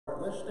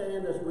Let's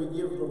stand as we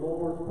give the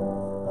Lord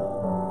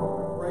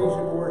praise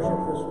and worship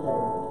this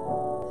morning.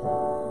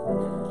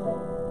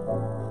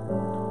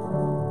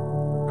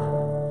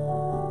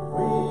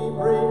 We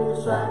bring the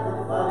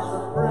sacrifice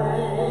of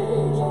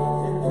praise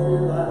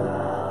into the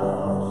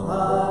house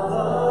of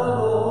the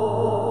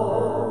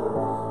Lord.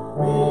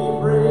 We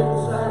bring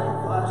the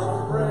sacrifice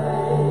of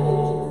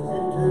praise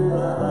into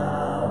the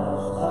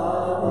house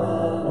of the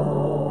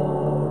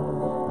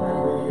Lord. And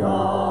we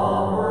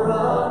offer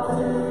up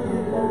to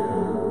you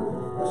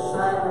the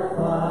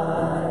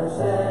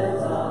sacrifices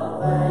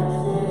of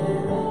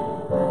thanksgiving.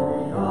 And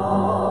we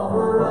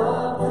offer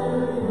up to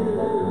you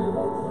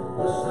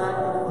the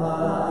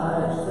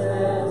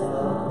sacrifices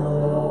of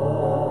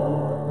joy.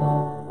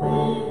 We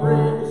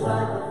bring the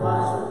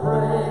sacrifice of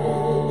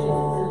praise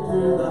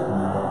into the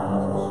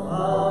house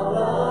of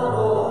the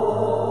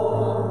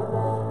Lord.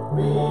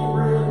 We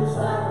bring the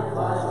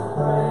sacrifice of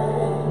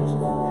praise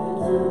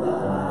into the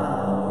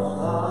house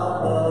of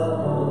the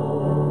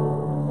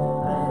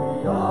Lord. And we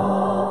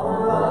offer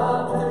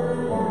up to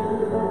you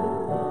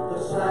the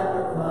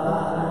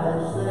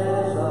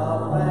sacrifices of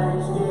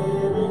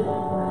thanksgiving.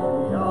 And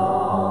we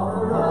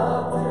offer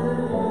up to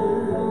you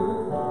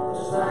the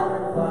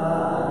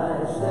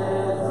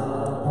sacrifices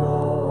of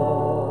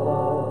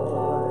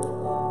joy.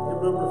 Hymn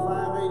number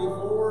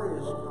 584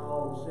 is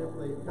called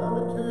simply Come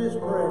Into His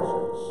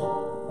Presence.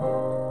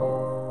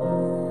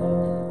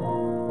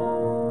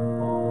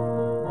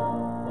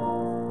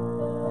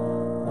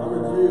 Come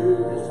into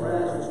His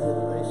presence with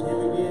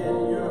thanksgiving in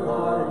your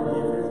heart and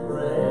give Him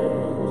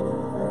praise.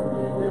 And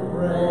give Him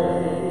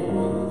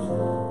praise.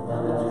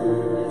 Come into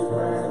His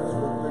presence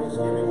with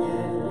thanksgiving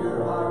in your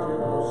heart. Your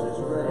most is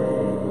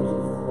praise.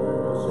 Your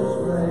most is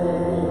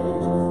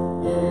praise.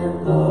 Give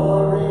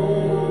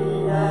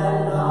glory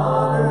and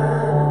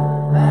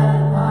honor and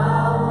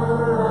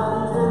power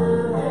unto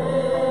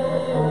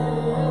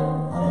Him.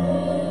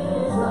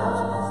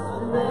 Jesus, the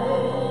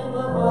name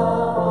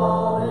above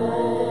all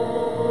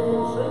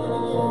names. Sing it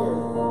again.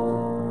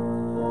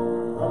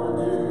 Come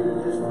into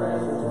His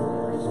presence with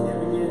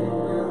thanksgiving in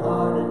your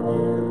heart and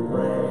give Him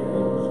praise.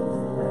 And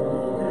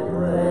give Him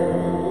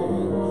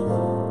praise.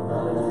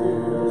 Come into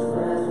His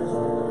presence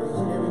with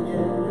thanksgiving in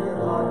your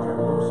heart. Your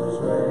most is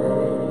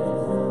praise.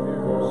 Your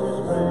most is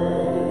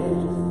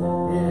praise.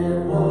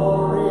 Give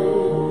glory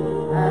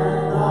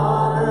and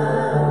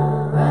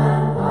honor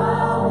and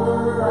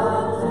power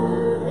unto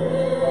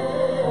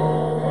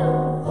Him.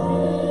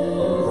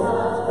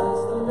 Jesus,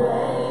 that's the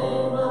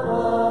name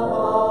above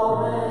all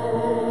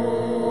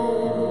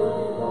names.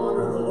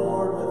 Honor the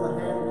Lord with a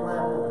hand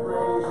clap of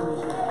praise in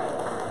His name.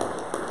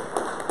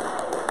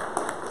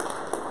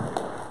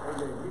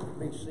 Amen. You can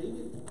be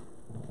seated.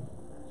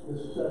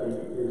 This study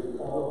is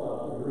all about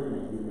the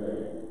dreams you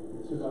made.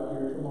 It's about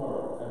your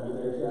tomorrow and the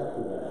days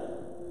after that.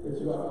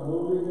 It's about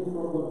moving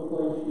from the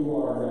place you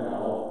are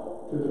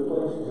now to the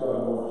place God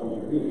wants you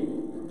to be.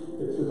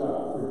 It's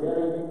about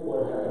forgetting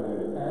what happened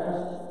in the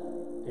past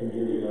and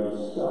getting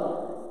unstuck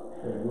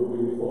and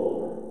moving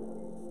forward.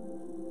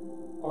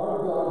 Our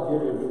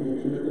God-given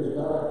future is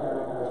not a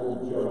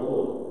haphazard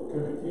jumble of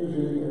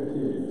confusing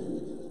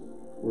contingencies.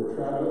 We're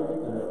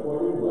traveling an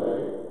appointed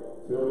way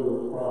filled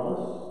with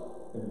promise,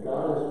 and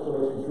God has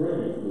placed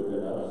dreams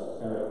within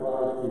us and a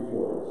prize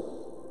before us.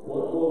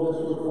 What will this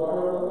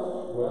require of us?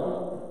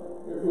 Well,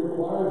 it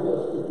requires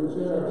us to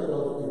present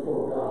ourselves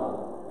before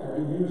God and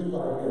be used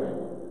by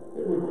Him.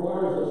 It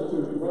requires us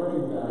to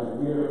recognize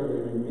we are in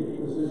a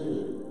unique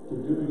position to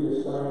do the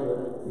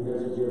assignment He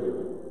has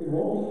given. It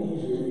won't be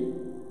easy,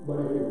 but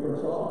if He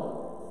puts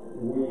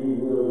on, we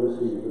will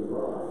receive the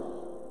prize.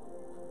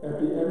 At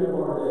the end of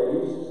our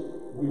days,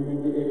 we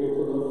will be able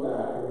to look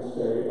back and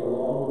say,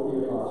 along with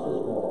the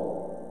Apostle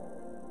Paul,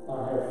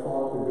 I have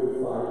fought the good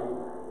fight,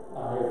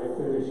 I have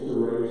finished the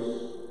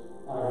race,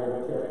 I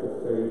have kept the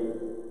faith,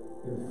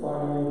 and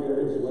finally there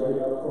is laid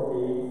up for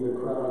me the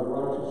crown of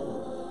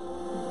righteousness.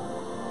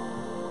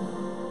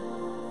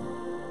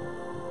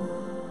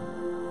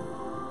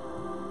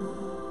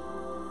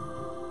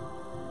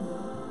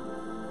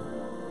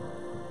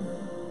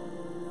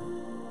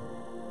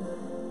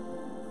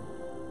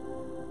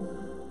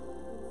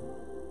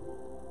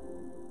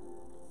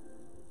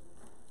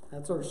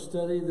 That's our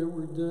study that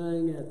we're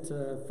doing at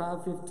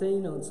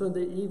 5:15 on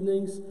Sunday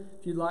evenings.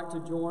 If you'd like to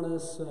join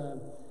us,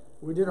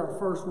 we did our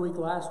first week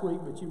last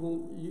week, but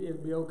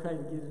it'll be okay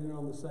to get in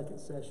on the second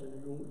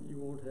session. You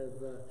won't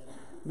have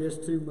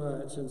missed too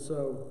much, and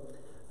so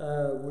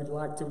we'd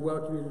like to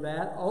welcome you to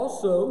that.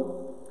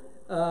 Also,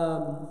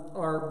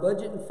 our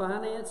Budget and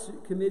Finance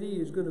Committee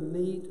is going to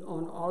meet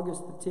on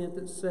August the 10th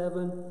at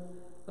 7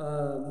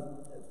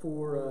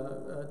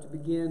 to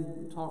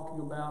begin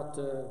talking about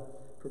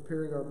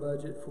preparing our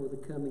budget for the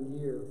coming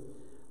year.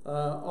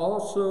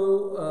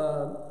 Also,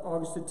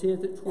 August the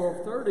 10th at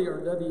 12:30,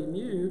 our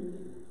WMU.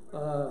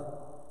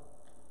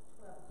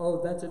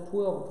 That's at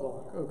 12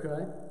 o'clock.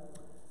 Okay.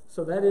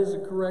 So that is a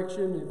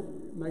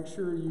correction. Make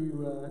sure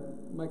you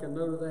make a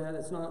note of that.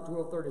 It's not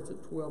 12:30, it's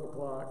at 12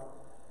 o'clock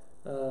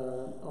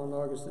on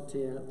August the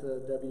 10th.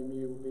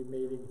 WMU will be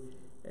meeting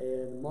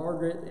And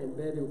Margaret and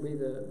Betty will be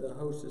the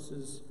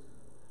hostesses.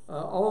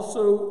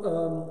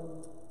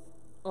 Also,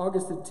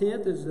 August the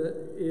 10th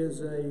is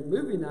a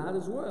movie night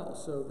as well,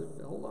 so there's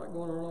a whole lot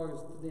going on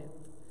August the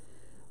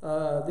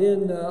 10th.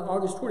 Then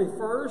August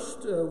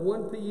 21st,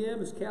 1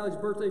 p.m. is Callie's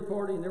birthday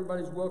party, and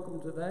everybody's welcome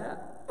to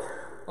that.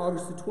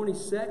 August the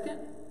 22nd,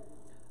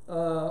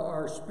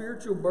 our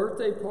spiritual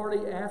birthday party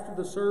after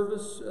the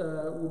service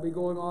will be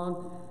going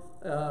on,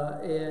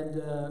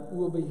 and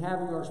we'll be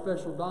having our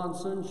special Dawn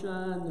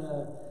Sunshine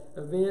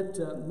event,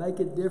 Make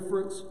a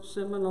Difference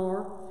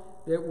seminar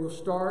that will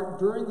start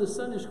during the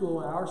Sunday school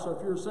hour. So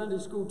if you're a Sunday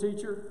school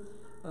teacher,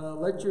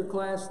 let your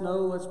class know.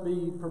 Let's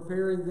be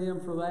preparing them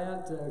for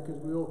that,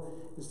 because we'll,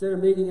 instead of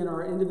meeting in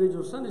our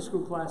individual Sunday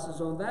school classes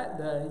on that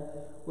day,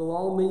 we'll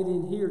all meet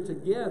in here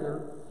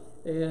together,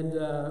 and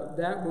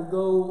that will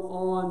go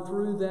on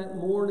through that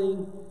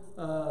morning,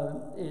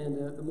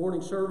 and the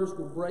morning service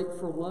will break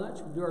for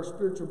lunch. We'll do our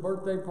spiritual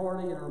birthday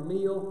party and our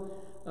meal,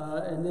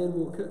 and then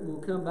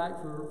we'll come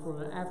back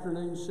for an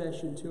afternoon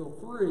session till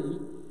 3.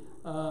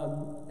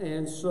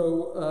 And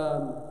so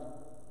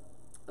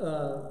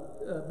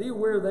be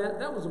aware of that.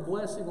 That was a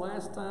blessing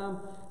last time.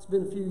 It's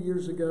been a few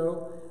years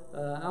ago.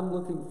 I'm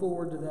looking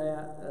forward to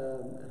that.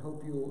 I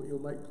hope you'll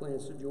make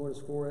plans to join us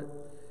for it.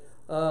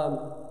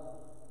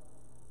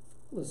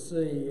 Let's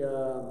see.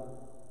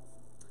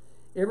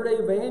 Everyday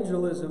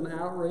Evangelism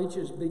Outreach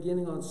is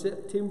beginning on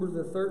September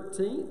the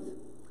 13th.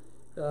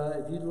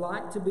 If you'd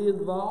like to be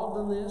involved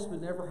in this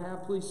but never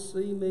have, please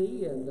see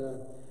me, and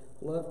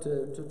love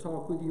to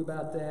talk with you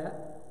about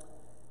that.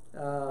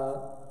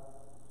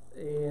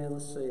 And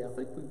let's see, I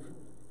think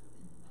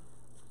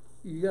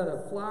you got a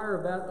flyer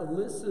about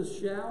Alyssa's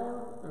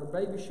shower, or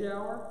baby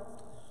shower,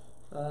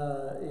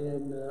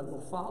 in La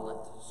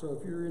Follette. So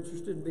if you're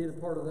interested in being a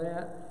part of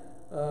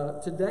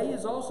that, today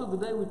is also the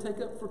day we take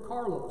up for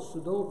Carlos. So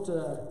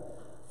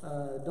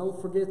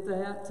don't forget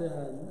that.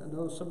 I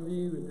know some of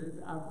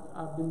you,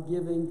 I've been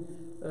giving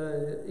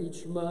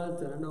each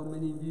month, and I know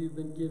many of you have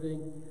been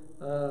giving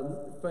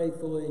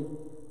faithfully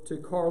to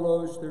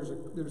Carlos. There's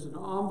an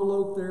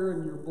envelope there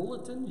in your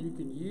bulletin you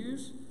can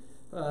use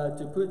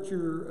to put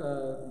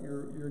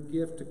your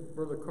gift to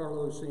Brother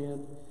Carlos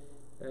in,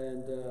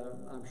 and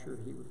I'm sure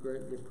he would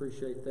greatly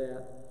appreciate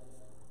that.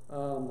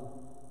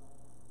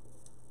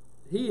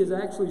 He is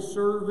actually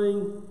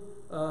serving,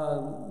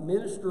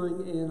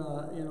 ministering in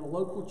a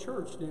local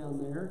church down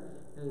there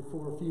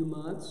for a few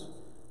months,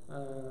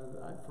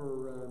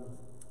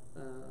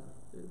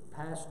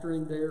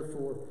 pastoring there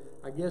for,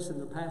 I guess, in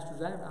the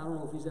pastor's act. I don't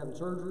know if he's having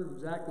surgery or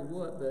exactly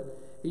what, but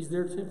he's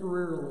there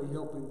temporarily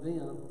helping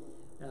them,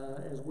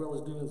 as well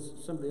as doing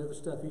some of the other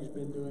stuff he's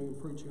been doing and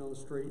preaching on the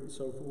street and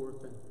so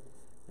forth.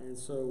 And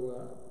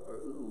so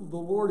the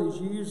Lord is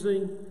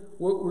using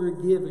what we're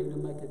giving to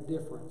make a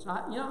difference.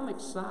 I'm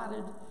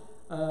excited.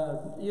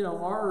 Our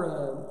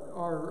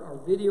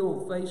video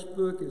on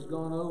Facebook has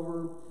gone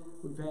over.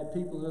 We've had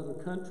people in other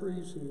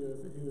countries who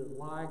have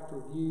liked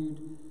or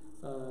viewed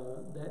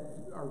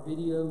our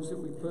videos that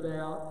we put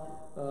out.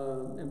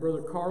 And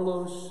Brother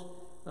Carlos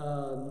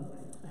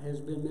has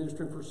been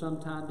ministering for some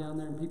time down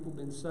there, and people have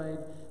been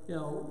saved.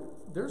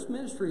 There's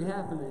ministry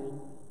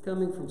happening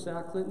coming from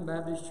South Clinton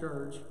Baptist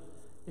Church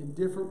in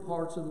different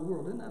parts of the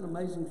world. Isn't that an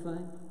amazing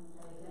thing?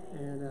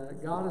 And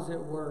God is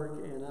at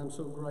work, and I'm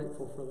so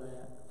grateful for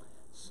that.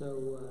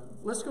 So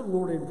let's go to the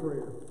Lord in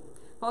prayer.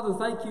 Father,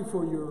 thank you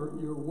for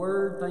your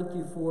word. Thank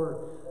you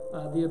for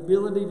the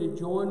ability to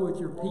join with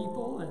your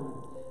people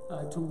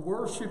and to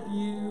worship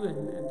you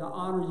and to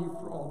honor you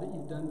for all that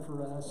you've done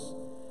for us.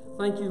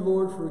 Thank you,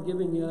 Lord, for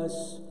giving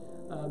us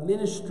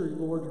ministry,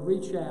 Lord, to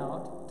reach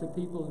out to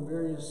people in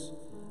various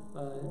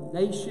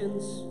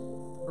nations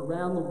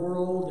around the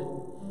world,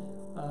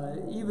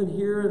 and even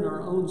here in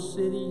our own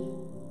city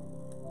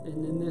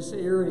and in this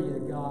area,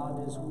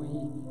 God, as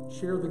we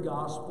share the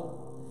gospel.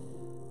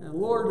 And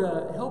Lord,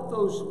 help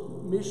those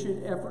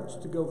mission efforts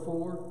to go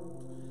forward.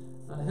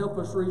 Help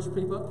us reach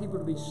people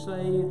to be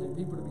saved and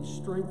people to be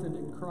strengthened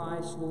in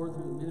Christ, Lord,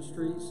 through the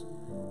ministries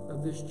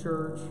of this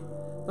church.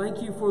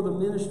 Thank you for the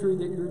ministry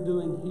that you're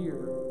doing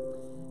here.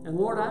 And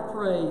Lord, I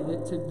pray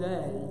that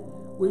today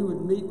we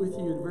would meet with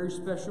you in a very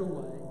special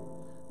way,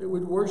 that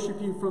we'd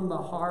worship you from the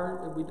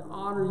heart, that we'd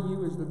honor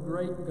you as the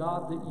great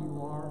God that you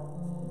are.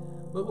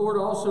 But Lord,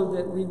 also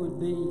that we would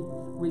be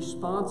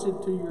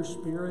responsive to your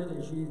Spirit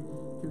as you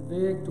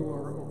convict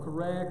or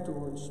correct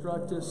or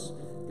instruct us,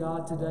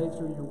 God, today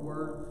through your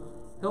word.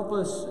 Help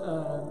us,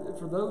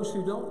 for those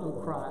who don't know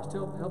Christ,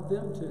 help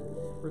them to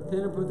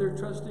repent and put their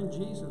trust in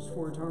Jesus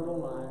for eternal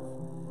life.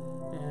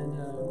 And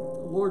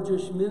Lord,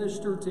 just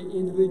minister to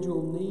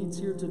individual needs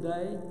here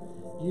today.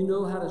 You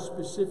know how to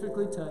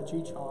specifically touch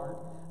each heart.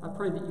 I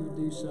pray that you would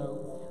do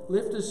so.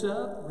 Lift us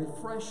up,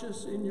 refresh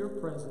us in your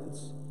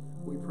presence.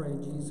 We pray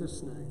in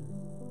Jesus' name.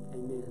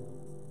 Amen.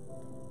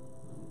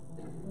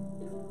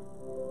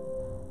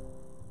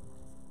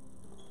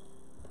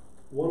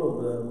 One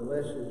of the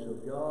blessings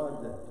of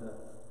God that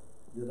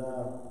I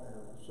am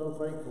so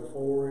thankful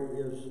for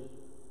is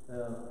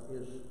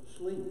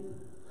sleep.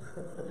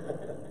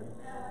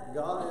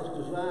 God has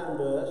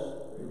designed us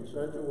in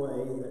such a way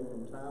that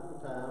from time to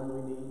time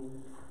we need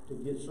to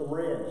get some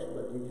rest.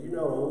 But did you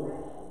know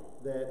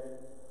that,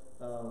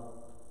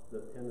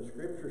 and the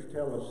scriptures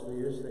tell us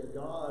this, that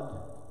God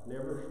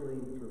never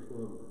sleeps or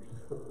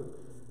slumbers.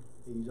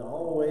 He's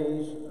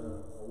always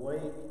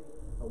awake,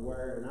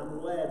 aware, and I'm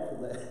glad for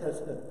that.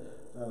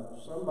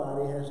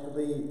 Somebody has to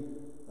be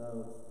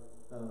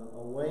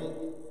awake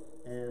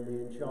and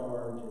in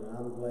charge, and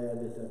I'm glad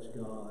that that's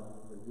God,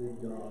 the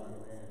good God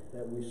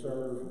that we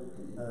serve.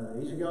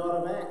 He's a God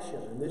of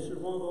action, and this is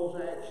one of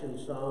those action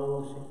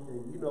songs.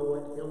 You know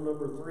it, hymn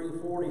number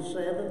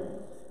 347,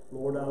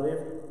 Lord, I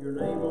lift your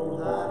name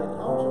on high. And it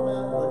talks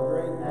about the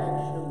great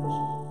actions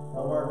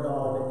of our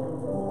God that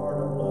come from a heart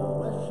of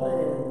love. Let's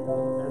stand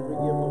as we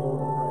give the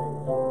Lord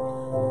praise.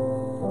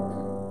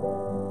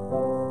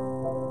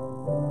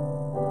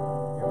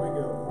 Here we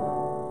go.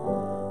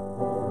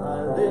 Lord,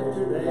 I lift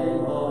your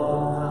name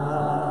on high.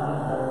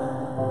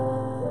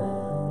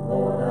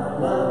 Lord, I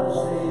love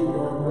to sing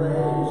your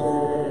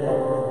praises.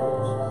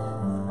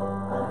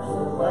 I'm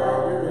so glad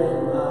you're in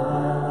my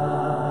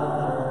life.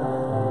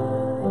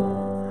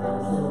 I'm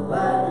so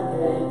glad you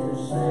came to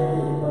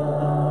save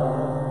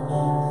us.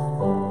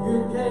 You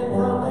came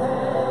from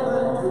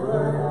heaven to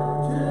earth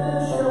to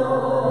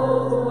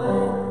show the way,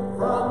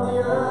 from the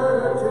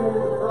earth to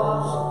the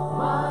cross,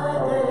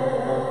 my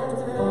debt to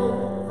pay,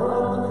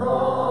 from the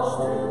cross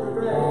to the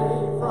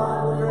grave, from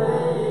the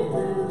grave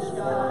to the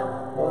sky.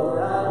 Lord,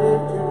 I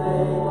lift your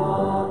name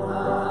on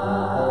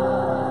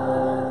high.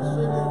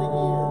 Sing it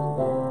again.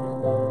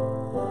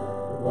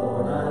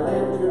 Lord, I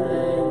lift your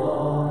name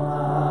on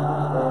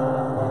high.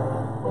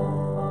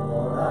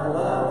 Lord, I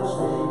love to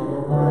sing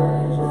your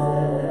praises.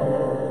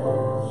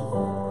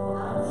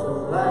 I'm so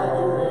glad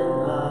you're in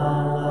my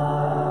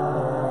life.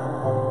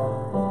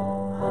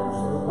 I'm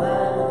so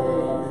glad you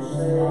came to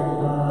save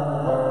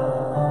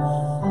us.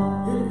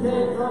 You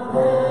came from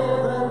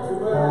heaven to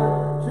earth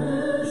to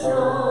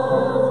show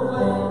the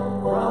way,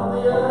 from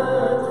the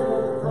earth to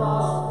the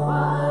cross,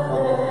 my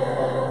debt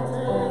to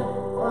take,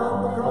 from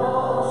the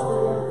cross to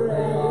the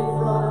grave,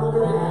 from the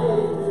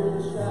grave to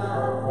the sky.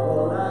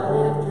 Lord, I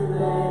lift your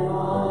name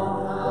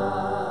on high.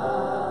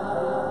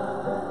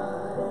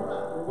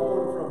 We're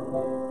going from a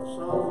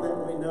song that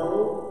we know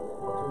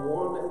to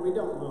one that we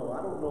don't know. I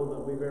don't know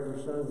that we've ever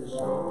sung this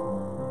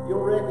song.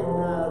 You'll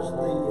recognize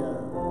the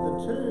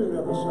tune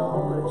of the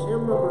song, but it's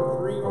hymn number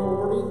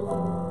 340.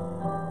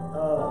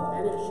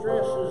 And it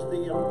stresses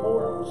the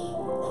importance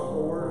of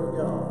the Word of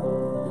God.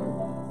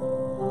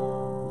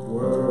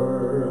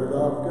 Word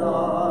of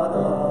God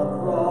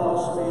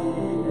across the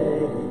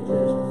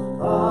ages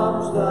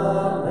comes the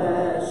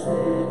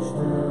message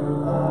to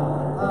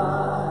my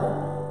life.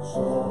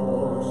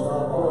 Source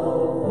of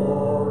hope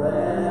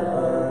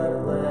forever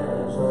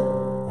present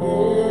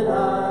in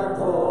our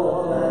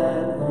toil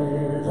and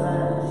fears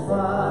and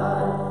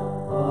strife.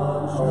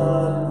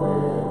 Constant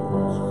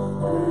witness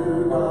to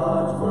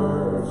God's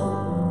mercy,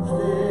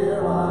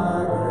 still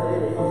our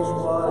grace,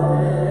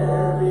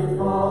 whatever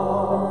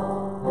befall.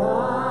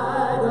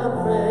 Guide,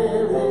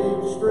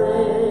 unfailing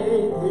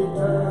strength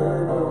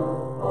eternal,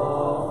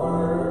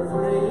 offer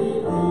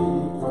freely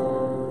to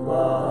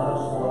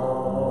us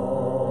all.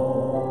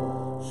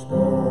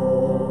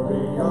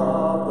 Story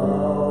of the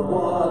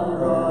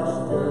wondrous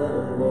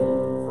journey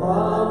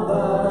from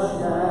the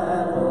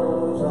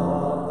shadows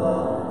of the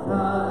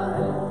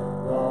night.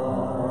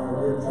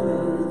 Guarded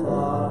truth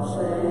of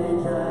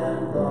sage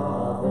and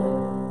prophet,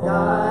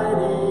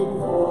 guiding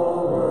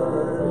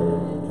forward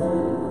into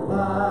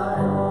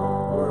light.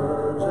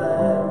 Words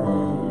and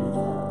deeds,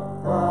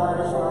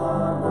 Christ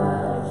our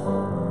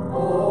Master,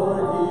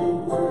 pointing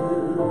to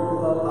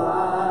the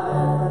life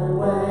and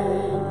way.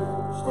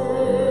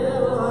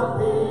 Still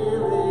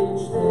appealing,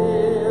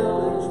 still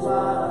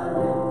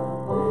inspiring,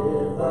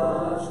 with the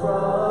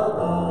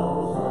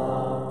struggles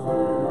of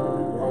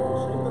today.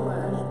 Sing the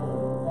last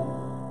one.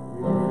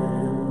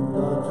 In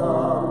the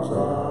tongues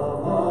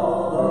of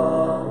all the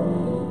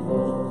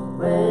peoples,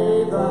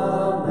 may the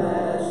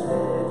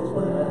message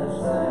bless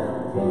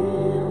and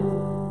heal.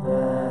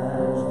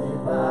 As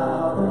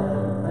devout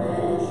and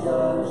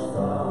patient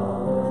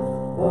scholars,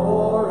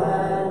 more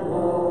and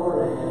more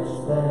its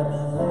steps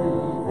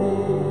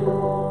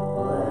reveal.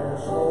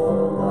 Bless, O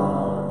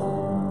God,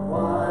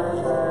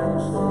 wise and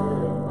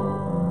still,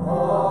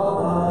 all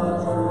the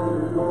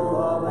truth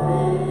of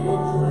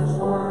ageless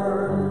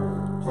word,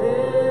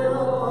 till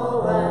all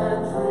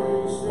lands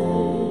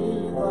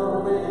receive the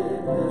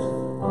witness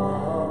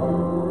of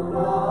whose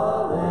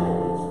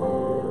knowledge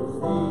fills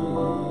the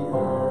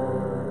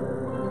earth.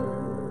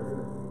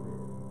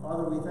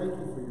 Father, we thank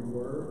you for your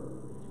word.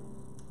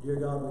 Dear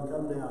God, we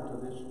come now to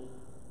this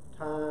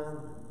time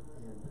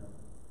and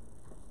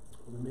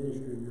the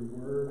ministry of your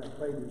word. I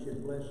pray that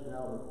you'd bless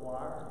now the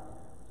choir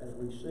as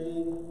we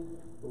sing,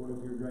 Lord,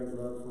 of your great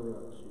love for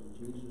us. In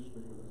Jesus'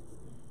 name,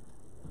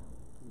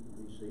 you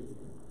can be seated.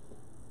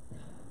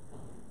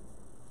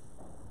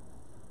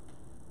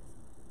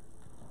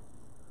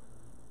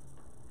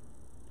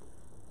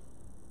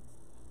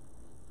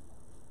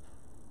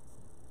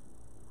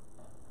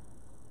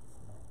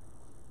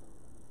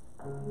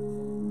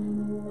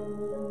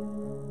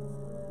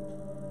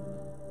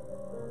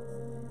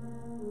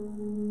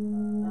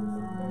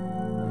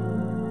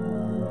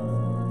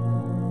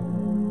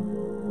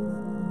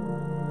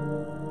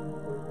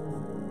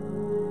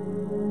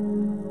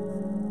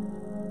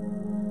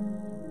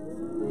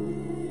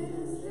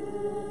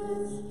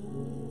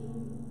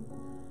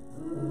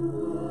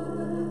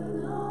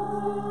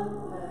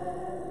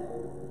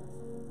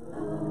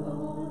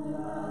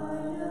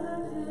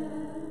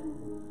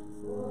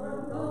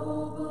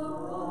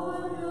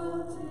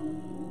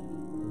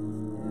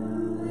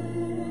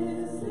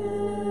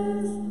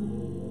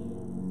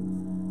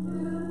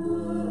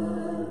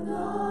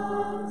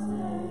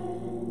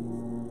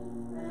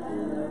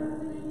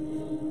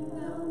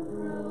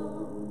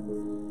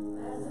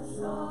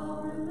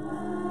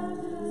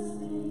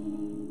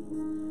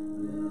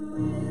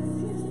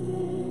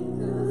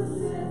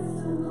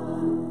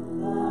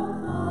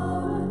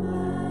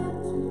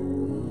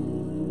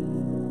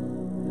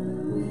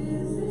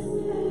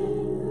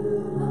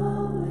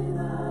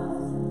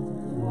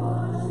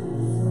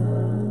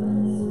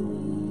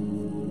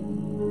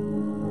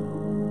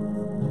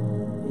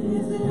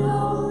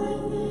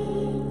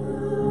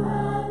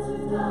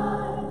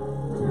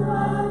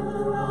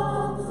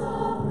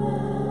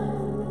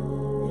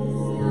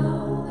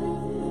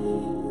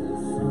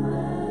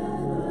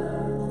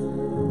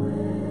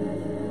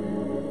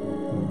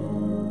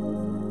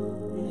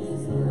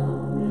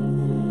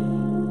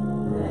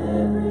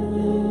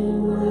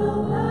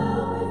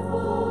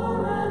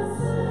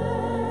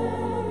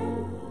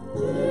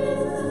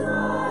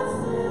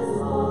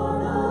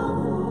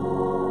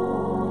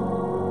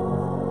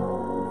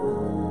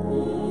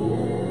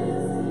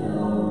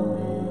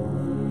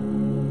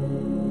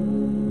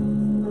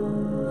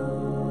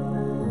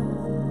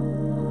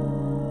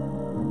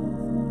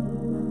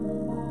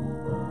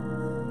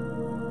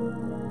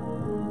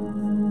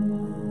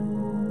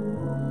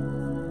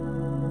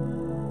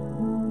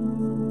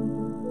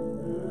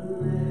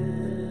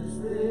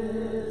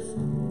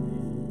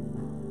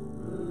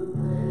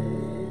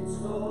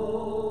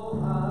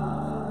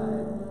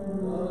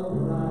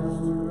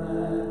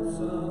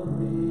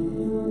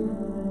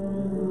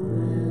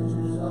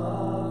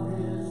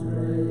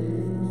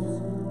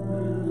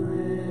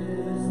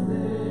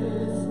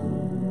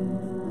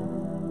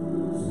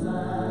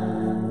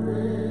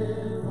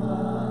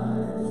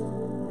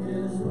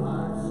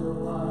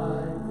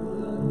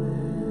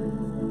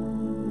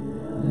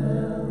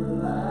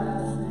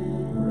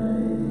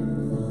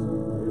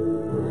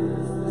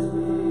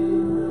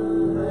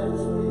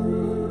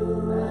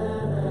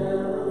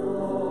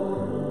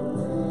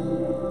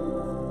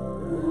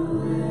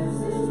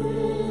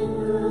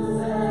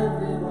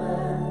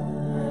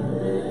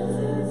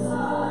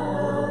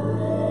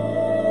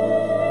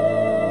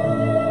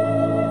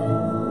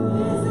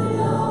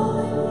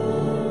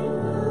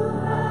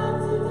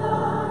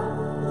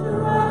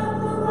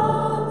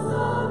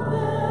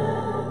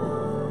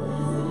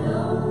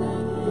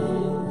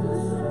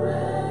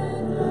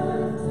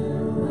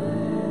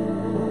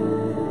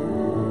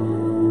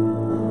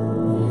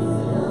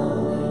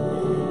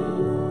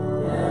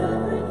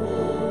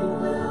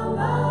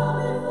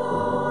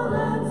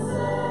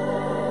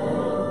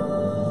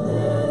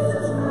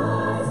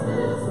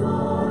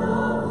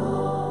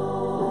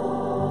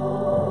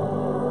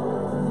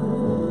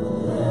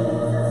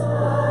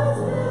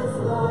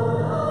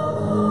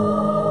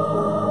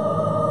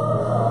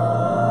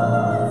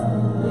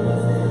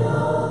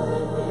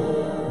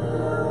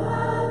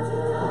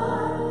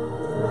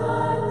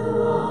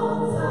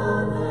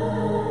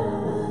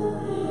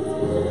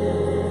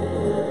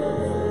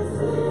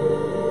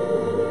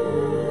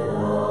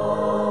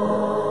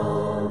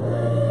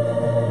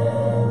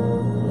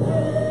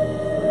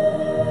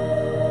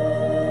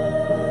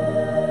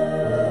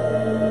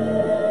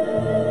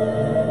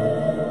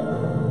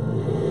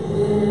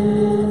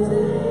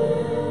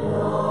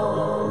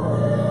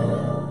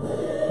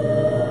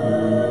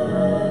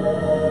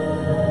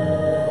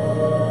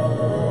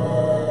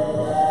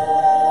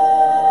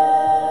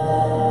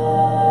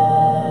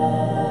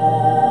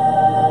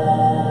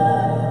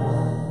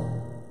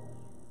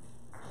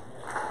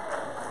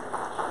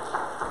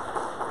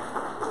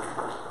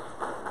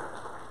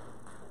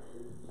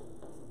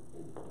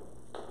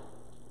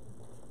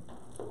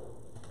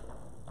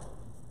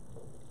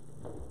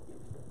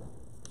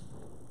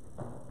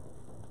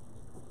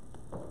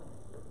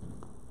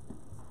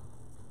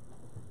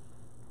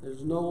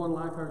 There's no one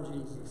like our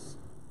Jesus.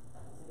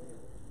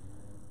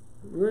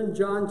 We're in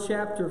John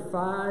chapter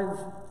 5,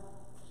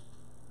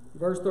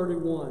 verse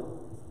 31.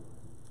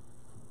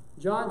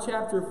 John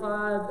chapter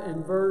 5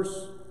 and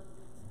verse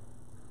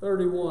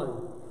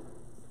 31.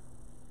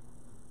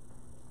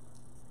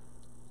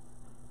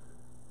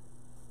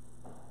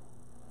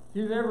 If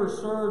you've ever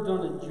served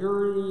on a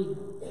jury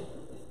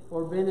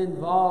or been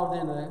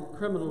involved in a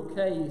criminal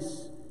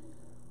case,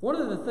 one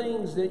of the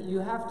things that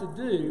you have to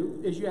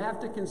do is you have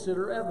to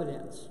consider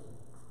evidence.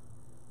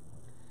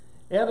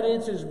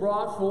 Evidence is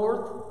brought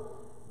forth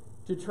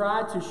to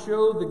try to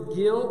show the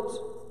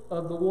guilt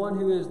of the one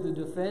who is the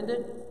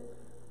defendant.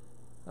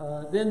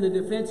 Then the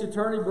defense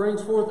attorney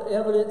brings forth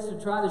evidence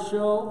to try to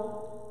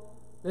show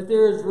that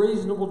there is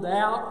reasonable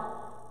doubt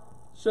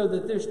so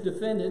that this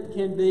defendant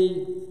can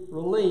be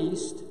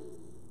released.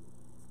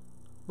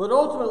 But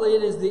ultimately,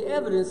 it is the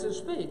evidence that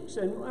speaks.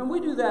 And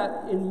we do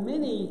that in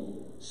many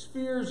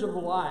spheres of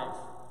life.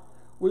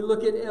 We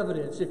look at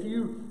evidence. If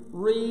you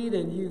read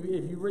if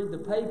you read the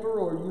paper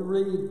or you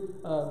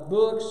read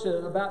books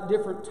about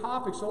different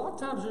topics, a lot of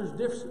times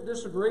there's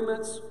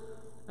disagreements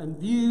and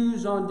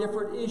views on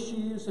different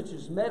issues such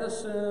as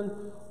medicine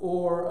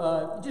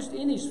or just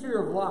any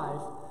sphere of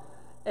life.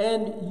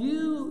 And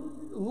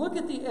you look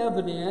at the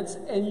evidence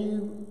and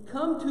you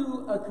come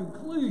to a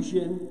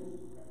conclusion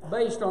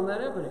based on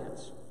that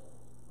evidence.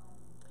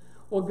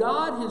 Well,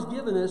 God has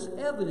given us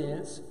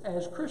evidence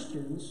as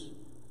Christians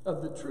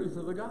of the truth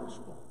of the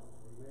gospel.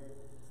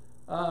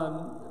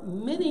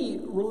 Many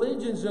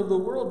religions of the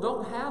world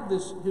don't have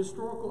this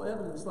historical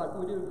evidence like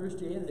we do in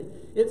Christianity.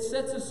 It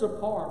sets us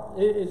apart.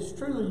 It's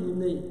truly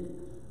unique.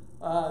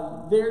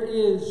 There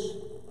is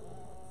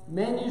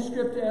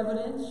manuscript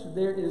evidence.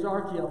 There is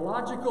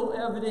archaeological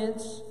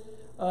evidence.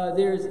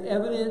 There is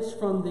evidence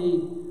from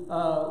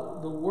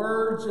the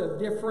words of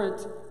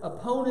different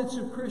opponents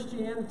of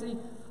Christianity.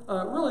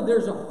 Really,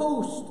 there's a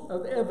host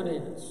of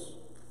evidence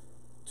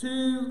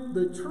to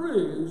the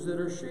truths that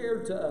are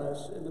shared to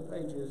us in the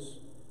pages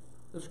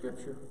of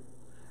Scripture.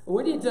 And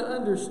we need to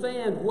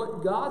understand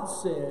what God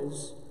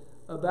says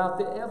about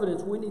the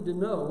evidence we need to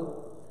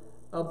know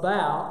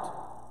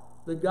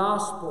about the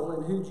gospel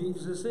and who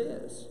Jesus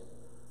is.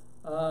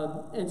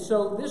 And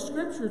so this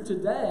Scripture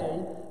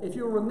today, if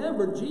you'll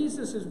remember,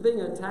 Jesus is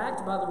being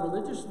attacked by the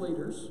religious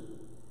leaders.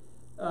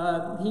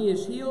 He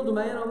has healed a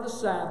man on the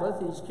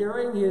Sabbath. He's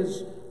carrying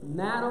his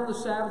mat on the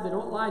Sabbath. They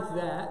don't like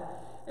that.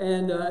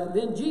 And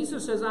then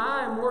Jesus says,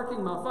 I am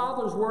working, my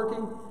Father's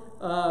working.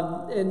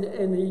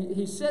 And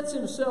he sets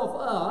himself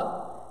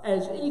up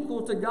as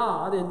equal to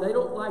God, and they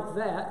don't like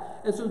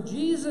that. And so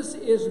Jesus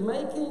is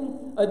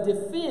making a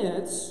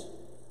defense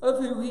of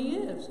who he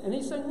is. And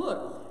he's saying,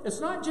 look, it's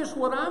not just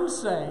what I'm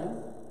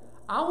saying.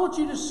 I want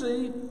you to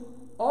see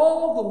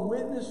all the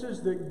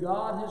witnesses that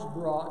God has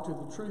brought to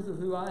the truth of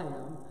who I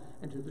am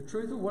and to the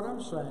truth of what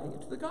I'm saying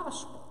and to the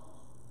gospel.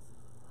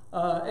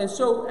 And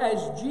so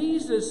as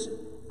Jesus'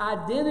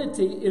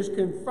 identity is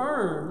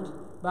confirmed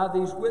by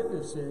these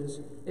witnesses,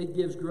 it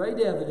gives great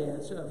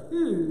evidence of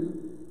who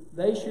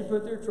they should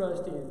put their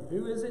trust in.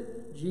 Who is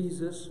it?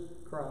 Jesus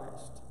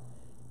Christ.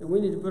 And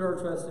we need to put our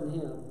trust in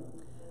him.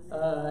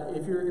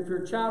 If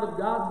you're a child of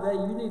God today,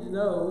 you need to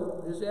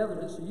know this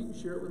evidence so you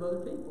can share it with other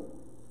people.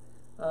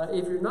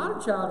 If you're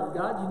not a child of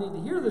God, you need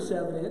to hear this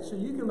evidence so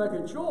you can make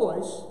a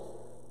choice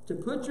to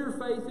put your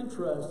faith and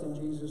trust in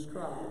Jesus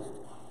Christ.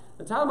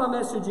 The title of my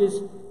message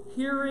is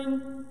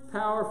Hearing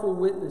Powerful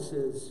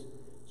Witnesses.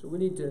 So we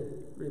need to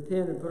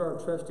repent and put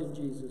our trust in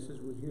Jesus as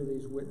we hear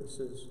these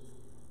witnesses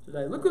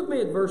today. Look with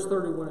me at verse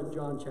 31 of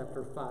John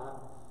chapter 5.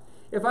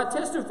 If I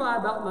testify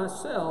about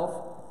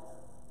myself,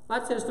 my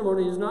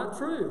testimony is not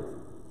true.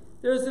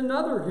 There is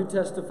another who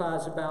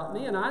testifies about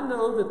me, and I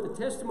know that the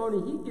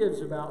testimony he gives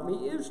about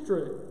me is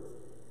true.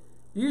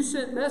 You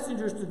sent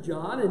messengers to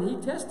John, and he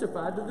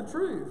testified to the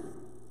truth.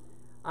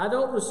 I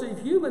don't receive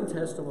human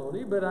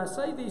testimony, but I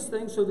say these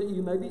things so that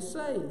you may be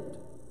saved.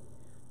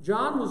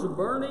 John was a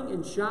burning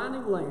and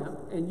shining lamp,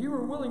 and you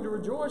were willing to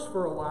rejoice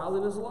for a while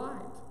in his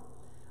light.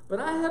 But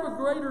I have a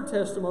greater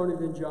testimony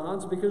than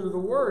John's because of the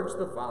works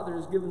the Father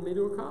has given me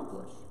to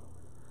accomplish.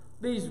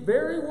 These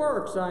very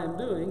works I am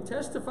doing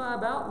testify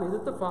about me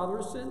that the Father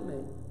has sent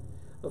me.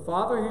 The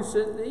Father who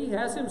sent me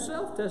has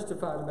himself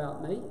testified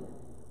about me.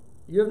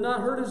 You have not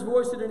heard his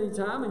voice at any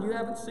time, and you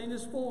haven't seen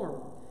his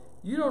form.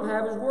 You don't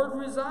have his word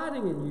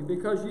residing in you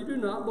because you do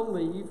not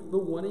believe the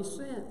one he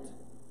sent.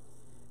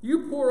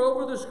 You pore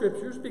over the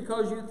Scriptures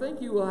because you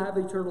think you will have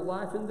eternal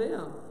life in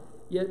them,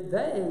 yet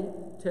they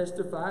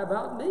testify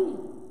about me.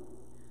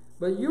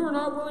 But you are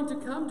not willing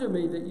to come to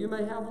me that you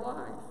may have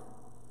life.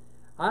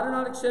 I do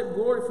not accept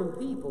glory from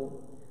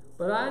people,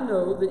 but I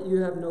know that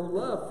you have no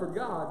love for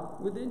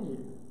God within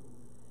you.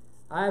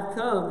 I have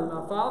come in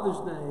my Father's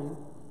name,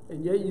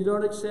 and yet you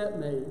don't accept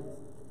me.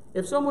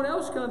 If someone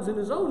else comes in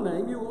his own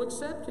name, you will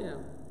accept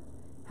him.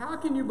 How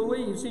can you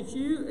believe, since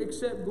you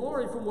accept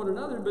glory from one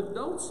another, but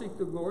don't seek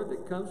the glory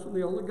that comes from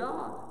the only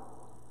God?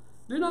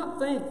 Do not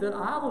think that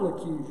I will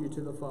accuse you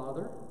to the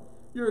Father.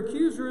 Your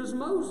accuser is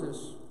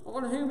Moses,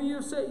 on whom you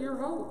have set your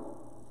hope.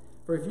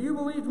 For if you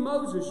believed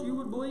Moses, you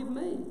would believe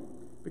me,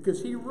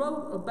 because he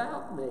wrote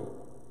about me.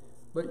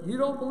 But you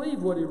don't believe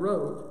what he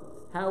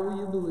wrote. How will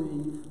you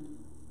believe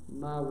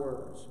my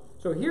words?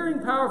 So hearing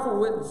powerful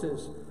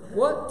witnesses,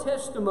 what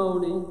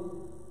testimony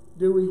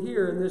do we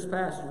hear in this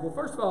passage? Well,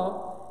 first of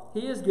all,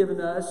 he has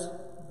given us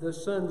the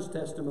Son's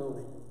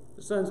testimony.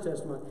 The Son's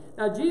testimony.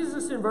 Now,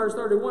 Jesus in verse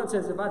 31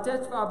 says, if I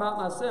testify about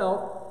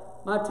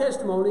myself, my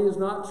testimony is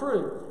not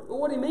true. But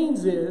what he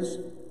means is,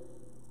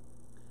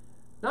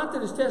 not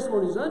that his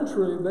testimony is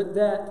untrue, but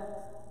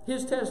that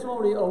his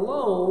testimony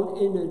alone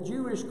in a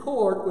Jewish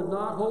court would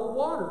not hold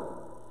water.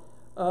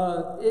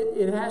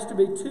 It has to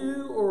be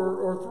 2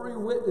 or 3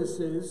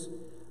 witnesses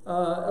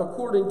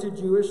according to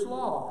Jewish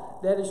law.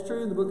 That is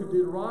true in the book of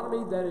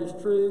Deuteronomy. That is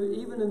true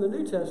even in the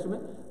New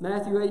Testament.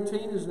 Matthew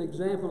 18 is an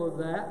example of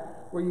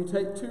that, where you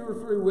take 2 or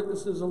 3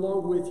 witnesses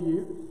along with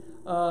you.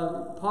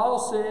 Paul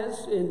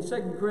says in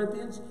 2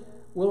 Corinthians,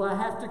 will I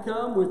have to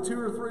come with 2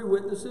 or 3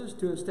 witnesses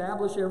to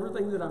establish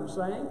everything that I'm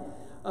saying?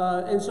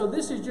 And so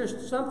this is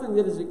just something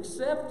that is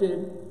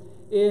accepted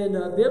in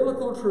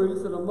biblical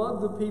truth and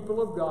among the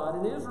people of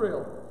God in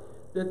Israel.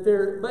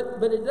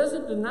 But it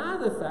doesn't deny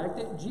the fact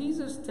that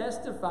Jesus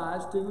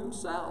testifies to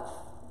himself.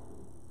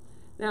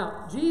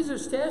 Now,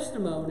 Jesus'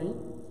 testimony,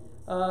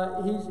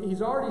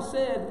 he's already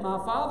said,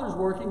 my Father's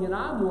working and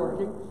I'm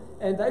working,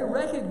 and they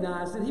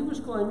recognize that he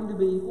was claiming to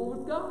be equal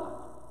with God.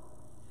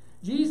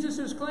 Jesus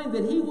has claimed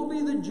that he will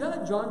be the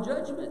judge on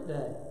Judgment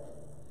Day.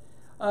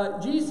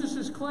 Jesus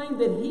has claimed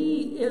that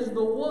he is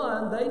the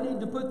one they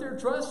need to put their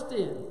trust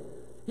in.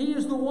 He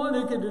is the one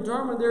who can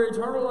determine their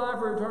eternal life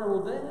or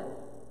eternal death.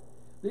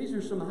 These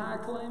are some high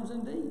claims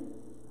indeed.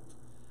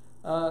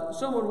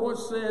 Someone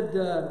once said,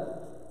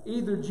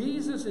 either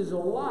Jesus is a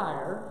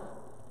liar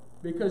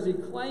because he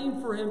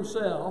claimed for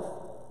himself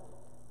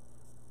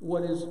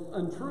what is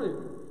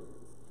untrue,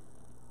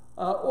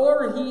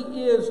 or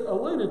he is a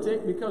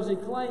lunatic because he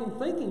claimed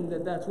thinking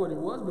that that's what he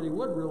was, but he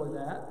wasn't really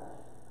that,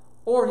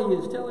 or he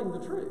is telling the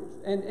truth.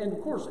 And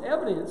of course,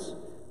 evidence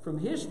from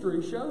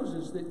history shows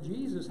us that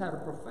Jesus had a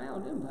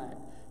profound impact.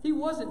 He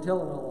wasn't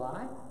telling a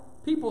lie.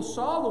 People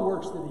saw the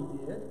works that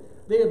he did.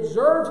 They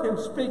observed him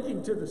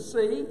speaking to the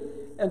sea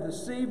and the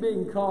sea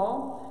being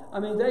calm. I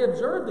mean, they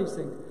observed these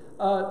things.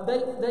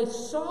 They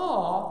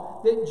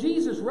saw that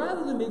Jesus,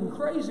 rather than being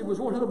crazy, was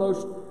one of the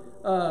most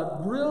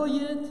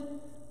brilliant,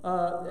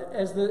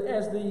 as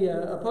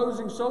the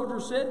opposing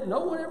soldier said, no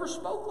one ever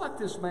spoke like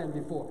this man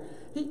before.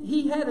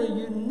 He had a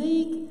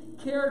unique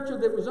character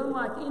that was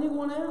unlike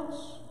anyone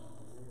else.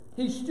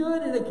 He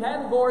stood in a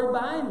category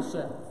by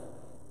himself.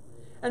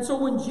 And so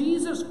when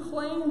Jesus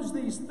claims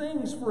these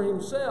things for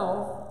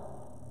himself,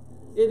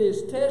 it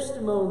is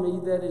testimony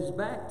that is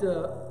backed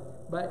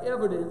up by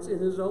evidence in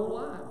his own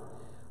life.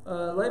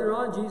 Later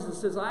on, Jesus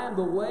says, I am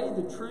the way,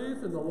 the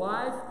truth, and the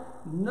life.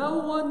 No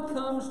one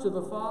comes to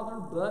the Father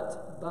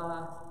but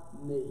by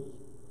me.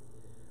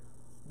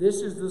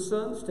 This is the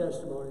Son's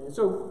testimony. And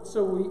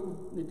so we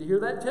need to hear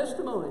that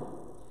testimony.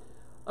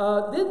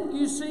 Then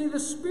you see the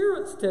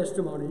Spirit's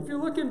testimony. If you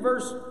look in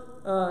verse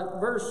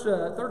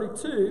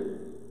 32,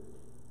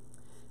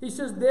 he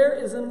says, there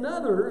is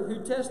another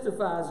who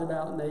testifies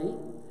about me,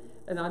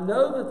 and I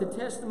know that the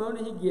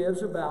testimony he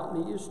gives about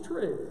me is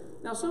true.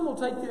 Now, some will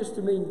take this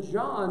to mean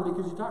John,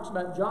 because he talks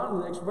about John in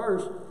the next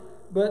verse,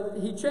 but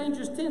he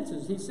changes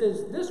tenses. He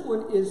says, this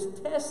one is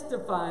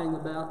testifying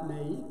about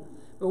me.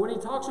 But when he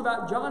talks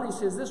about John, he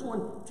says, this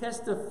one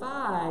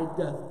testified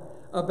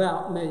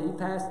about me,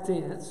 past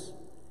tense.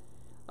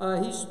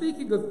 He's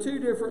speaking of 2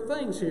 different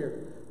things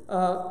here.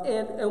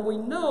 And we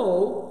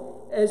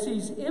know, as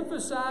he's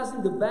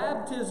emphasizing the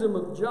baptism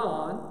of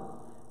John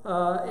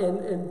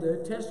and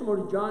the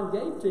testimony John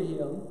gave to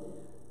him,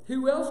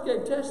 who else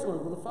gave testimony?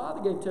 Well, the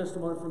Father gave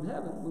testimony from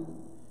heaven.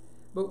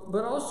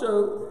 But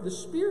also the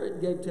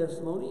Spirit gave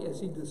testimony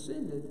as he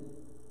descended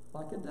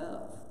like a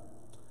dove.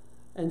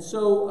 And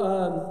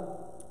so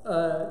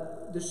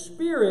the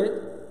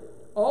Spirit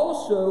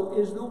also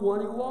is the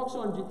one who walks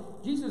on.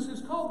 Jesus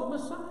is called the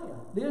Messiah,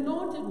 the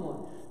Anointed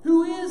One.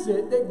 Who is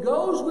it that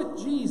goes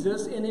with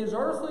Jesus in his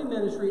earthly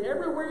ministry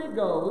everywhere he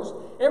goes?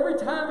 Every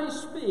time he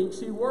speaks,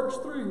 he works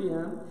through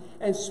him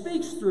and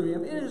speaks through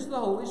him. It is the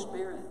Holy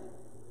Spirit.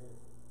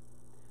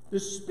 The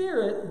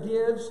Spirit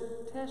gives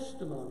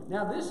testimony.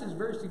 Now, this is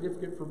very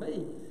significant for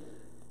me,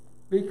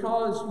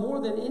 because more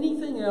than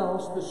anything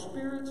else, the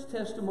Spirit's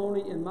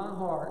testimony in my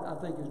heart, I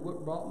think, is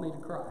what brought me to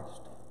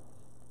Christ.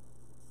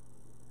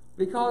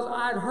 Because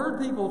I'd heard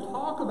people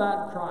talk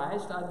about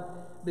Christ. I'd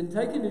been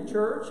taken to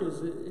church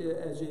as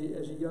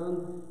a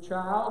young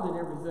child and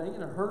everything,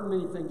 and I heard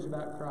many things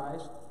about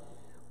Christ.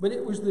 But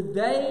it was the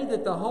day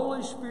that the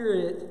Holy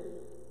Spirit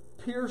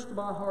pierced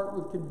my heart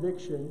with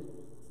conviction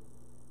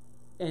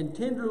and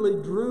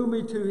tenderly drew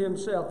me to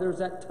himself. There was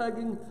that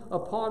tugging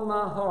upon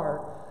my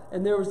heart,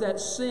 and there was that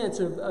sense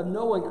of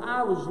knowing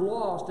I was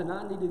lost and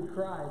I needed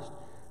Christ,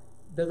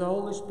 that the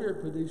Holy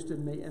Spirit produced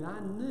in me, and I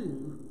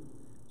knew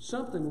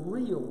something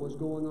real was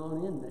going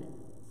on in me.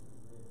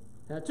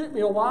 Now, it took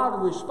me a while to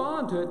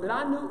respond to it, but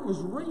I knew it was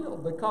real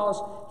because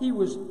he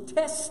was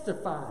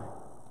testifying.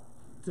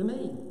 to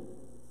me.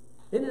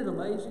 Isn't it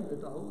amazing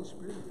that the Holy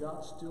Spirit of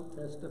God still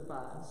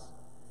testifies?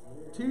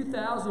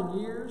 2,000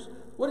 years.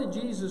 What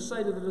did Jesus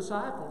say to the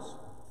disciples?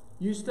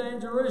 You stay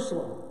in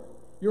Jerusalem.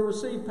 You'll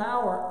receive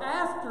power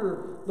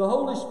after the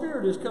Holy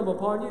Spirit has come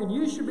upon you, and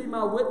you should be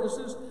my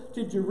witnesses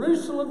to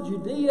Jerusalem,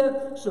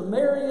 Judea,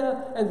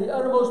 Samaria, and the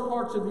uttermost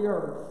parts of the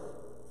earth.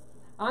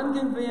 I'm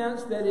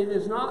convinced that it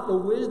is not the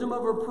wisdom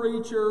of a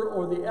preacher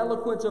or the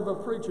eloquence of a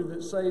preacher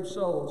that saves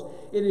souls.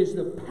 It is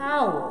the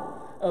power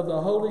of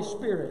the Holy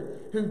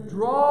Spirit who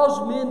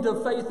draws men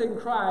to faith in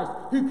Christ,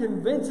 who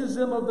convinces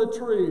them of the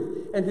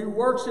truth, and who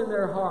works in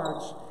their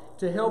hearts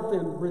to help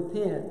them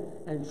repent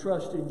and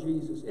trust in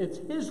Jesus. It's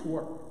His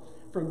work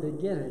from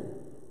beginning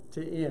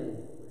to end.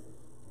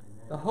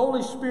 The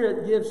Holy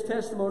Spirit gives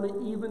testimony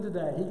even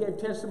today. He gave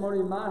testimony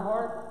in my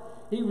heart.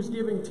 He was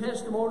giving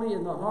testimony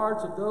in the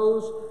hearts of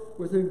those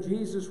with whom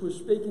Jesus was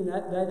speaking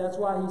that day. That's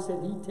why He said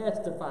He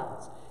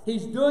testifies.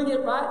 He's doing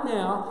it right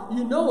now.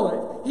 You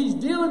know it. He's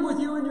dealing with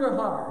you in your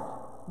heart.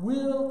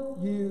 Will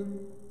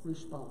you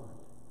respond?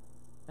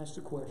 That's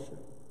the question.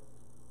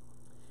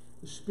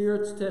 The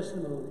Spirit's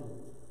testimony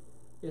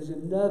is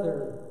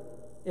another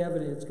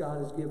evidence God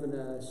has given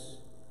us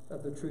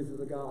of the truth of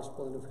the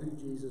gospel and of who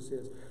Jesus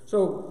is.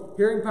 So,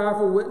 hearing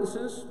powerful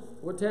witnesses,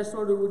 what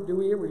testimony do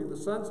we hear? We hear the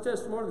Son's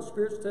testimony, the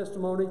Spirit's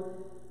testimony.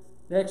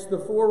 Next, the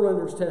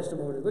forerunner's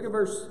testimony. Look at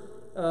verse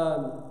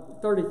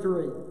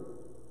 33.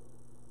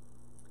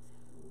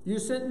 You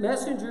sent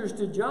messengers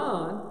to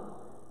John,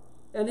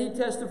 and he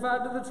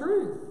testified to the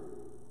truth.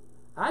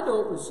 I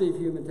don't receive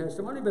human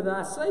testimony, but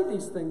I say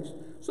these things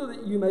so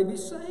that you may be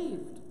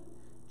saved.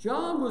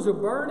 John was a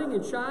burning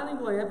and shining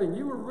lamp, and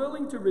you were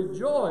willing to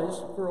rejoice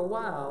for a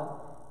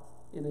while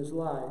in his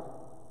light.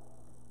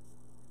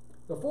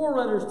 The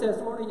forerunner's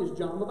testimony is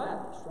John the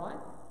Baptist, right?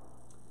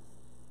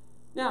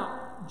 Now,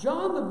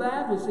 John the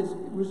Baptist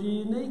was a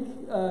unique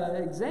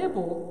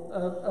example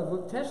of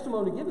a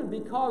testimony given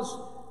because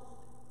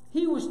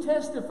he was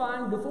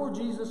testifying before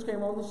Jesus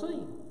came on the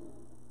scene.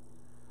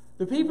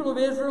 The people of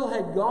Israel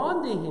had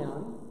gone to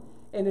him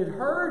and had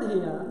heard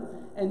him,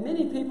 and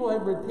many people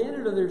had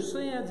repented of their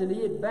sins, and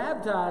he had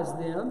baptized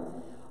them.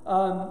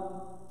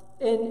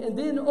 And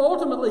then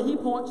ultimately he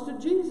points to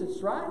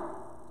Jesus, right?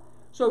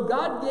 So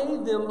God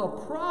gave them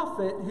a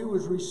prophet who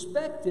was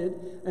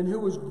respected and who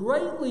was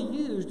greatly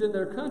used in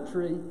their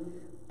country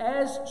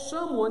as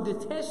someone to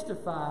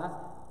testify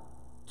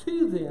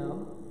to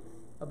them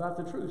about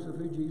the truth of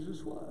who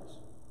Jesus was.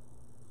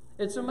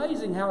 It's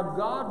amazing how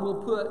God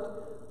will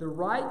put the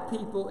right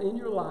people in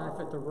your life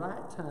at the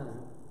right time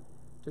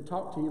to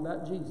talk to you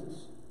about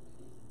Jesus.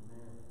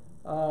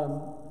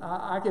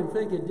 I can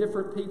think of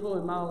different people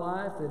in my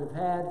life that have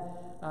had,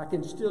 I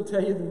can still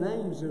tell you the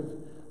names of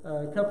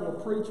a couple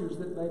of preachers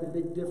that made a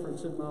big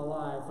difference in my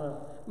life.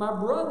 My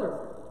brother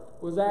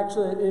was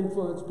actually an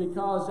influence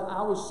because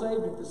I was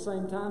saved at the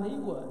same time he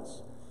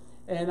was.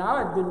 And I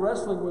had been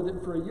wrestling with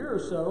it for a year or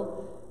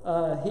so.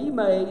 He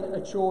made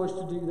a choice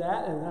to do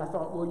that, and I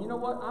thought, well, you know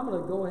what? I'm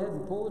going to go ahead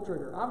and pull the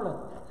trigger. I'm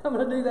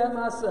going to do that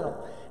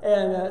myself.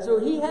 And so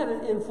he had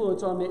an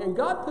influence on me, and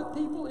God put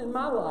people in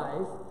my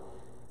life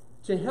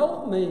to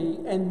help me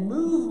and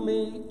move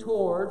me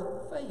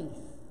toward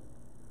faith.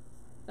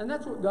 And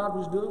that's what God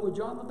was doing with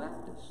John the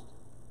Baptist.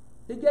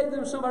 He gave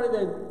them somebody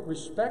they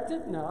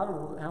respected. Now, I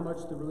don't know how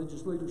much the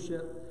religious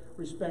leadership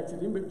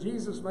respected him, but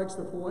Jesus makes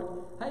the point,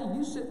 hey,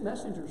 you sent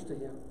messengers to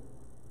him.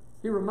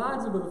 He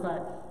reminds them of the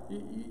fact,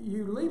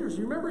 you leaders,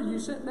 you remember you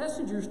sent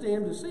messengers to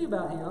him to see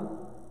about him.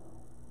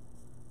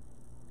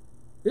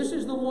 This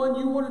is the one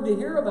you wanted to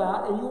hear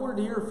about and you wanted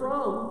to hear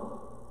from.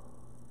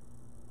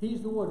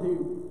 He's the one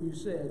who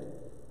said,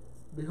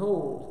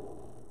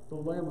 behold, the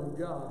Lamb of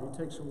God who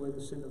takes away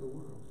the sin of the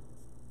world.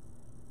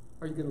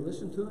 Are you going to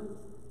listen to him?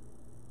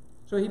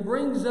 So he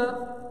brings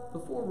up the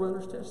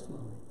forerunner's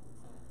testimony.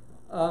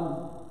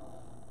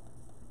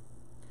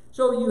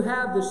 So you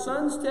have the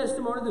Son's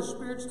testimony, the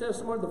Spirit's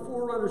testimony, the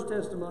forerunner's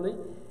testimony.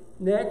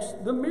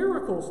 Next, the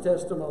miracles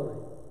testimony.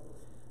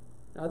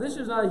 Now, this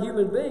is not a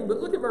human being, but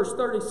look at verse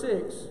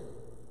 36.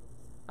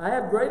 I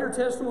have greater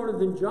testimony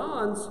than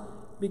John's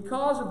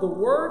because of the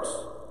works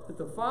that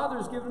the Father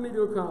has given me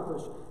to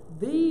accomplish.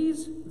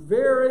 These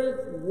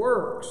very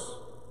works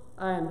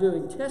I am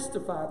doing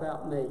testify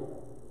about me,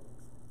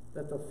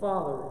 that the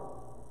Father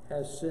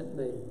has sent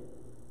me.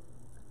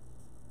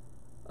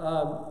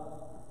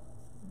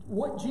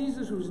 What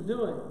Jesus was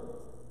doing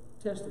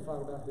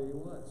testified about who he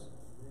was.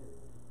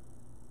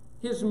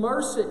 His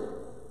mercy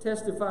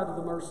testified to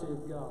the mercy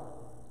of God.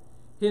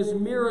 His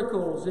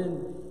miracles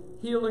in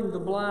healing the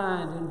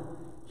blind and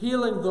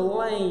healing the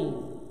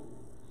lame.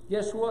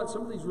 Guess what?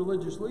 Some of these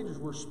religious leaders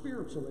were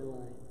spiritually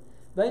lame.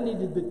 They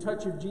needed the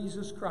touch of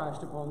Jesus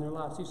Christ upon their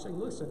lives. He's saying,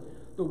 listen,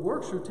 the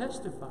works are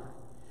testifying.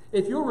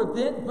 If you'll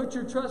repent and put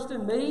your trust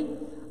in me,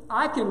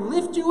 I can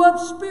lift you up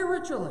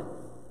spiritually.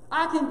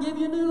 I can give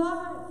you new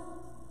life.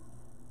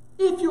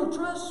 If you'll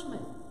trust me.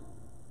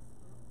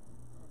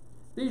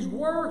 These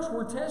works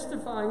were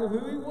testifying of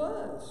who he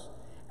was.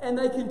 And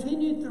they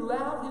continued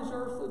throughout his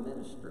earthly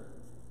ministry.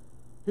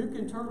 Who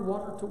can turn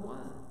water to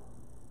wine?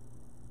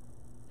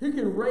 who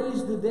can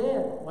raise the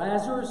dead.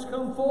 Lazarus,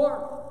 come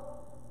forth.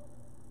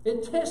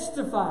 It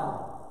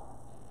testified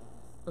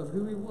of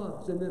who he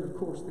was. And then, of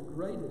course, the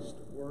greatest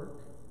work.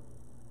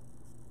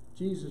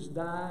 Jesus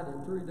died,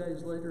 and 3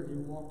 days later he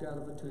walked out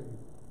of a tomb.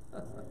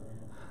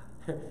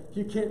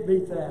 You can't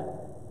beat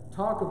that.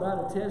 Talk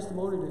about a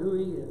testimony to who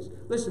he is.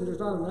 Listen, there's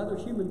not another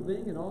human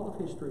being in all of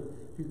history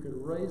who could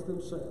raise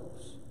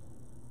themselves.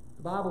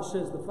 The Bible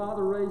says the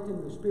Father raised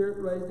him, the Spirit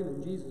raised him,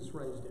 and Jesus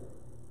raised him.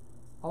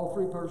 All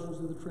three persons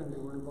of the Trinity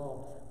were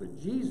involved. But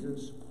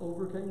Jesus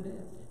overcame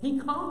death. He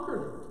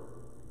conquered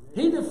it.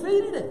 He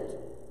defeated it.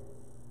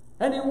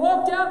 And he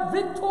walked out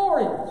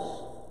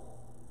victorious.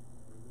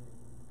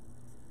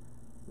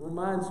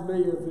 Reminds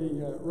me of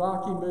the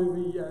Rocky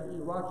movie,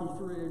 Rocky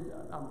 3.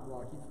 I'm a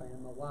Rocky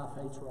fan. My wife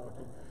hates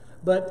Rocky.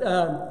 But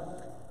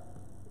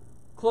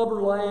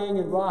Clubber Lang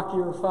and Rocky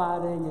are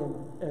fighting,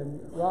 and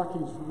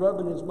Rocky's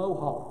rubbing his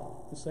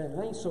mohawk and saying,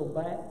 "Ain't so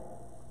bad.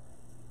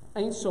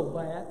 Ain't so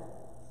bad."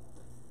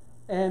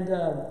 And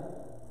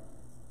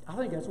I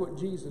think that's what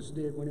Jesus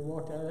did when he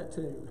walked out of that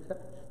tomb.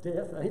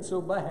 Death ain't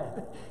so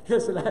bad.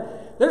 Listen,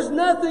 there's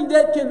nothing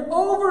that can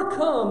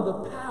overcome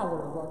the power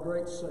of our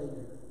great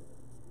Savior.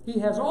 He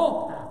has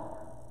all power.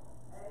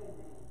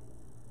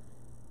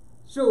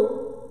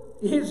 So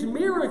his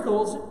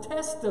miracles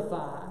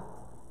testify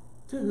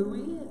to who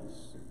he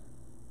is.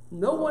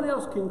 No one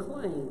else can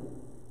claim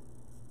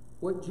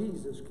what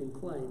Jesus can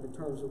claim in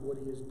terms of what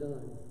he has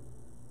done.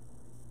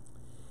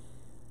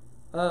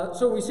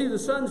 So we see the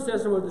Son's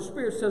testimony, the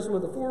Spirit's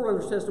testimony, the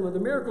forerunner's testimony, the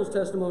miracle's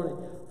testimony,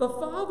 the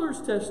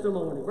Father's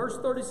testimony. Verse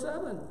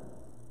 37.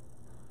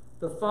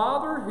 The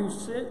Father who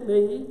sent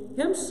me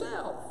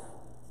himself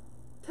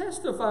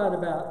testified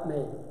about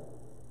me.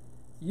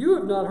 You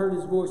have not heard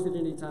his voice at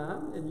any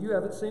time, and you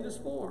haven't seen his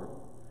form.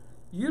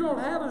 You don't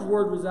have his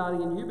word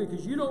residing in you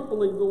because you don't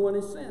believe the one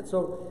he sent.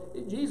 So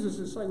Jesus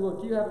is saying,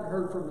 look, you haven't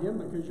heard from him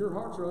because your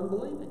hearts are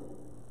unbelieving,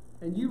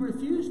 and you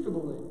refuse to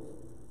believe.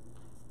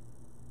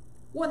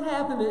 What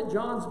happened at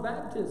John's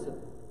baptism?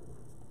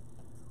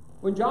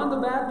 When John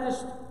the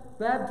Baptist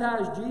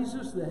baptized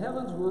Jesus, the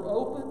heavens were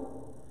open.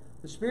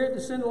 The Spirit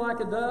descended like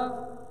a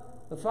dove.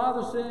 The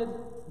Father said,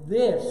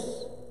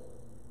 "This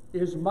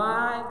is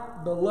my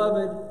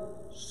beloved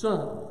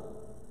Son,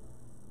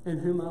 in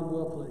whom I'm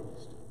well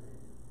pleased."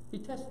 He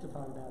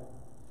testified about it.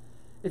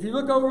 If you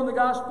look over in the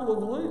Gospel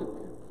of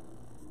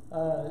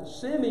Luke,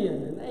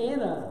 Simeon and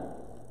Anna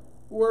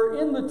were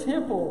in the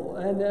temple,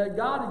 and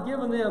God had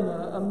given them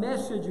a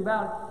message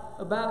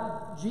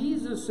about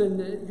Jesus, and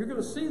you're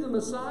going to see the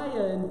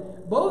Messiah,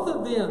 and both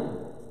of them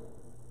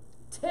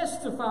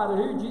testify to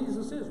who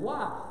Jesus is.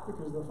 Why?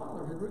 Because the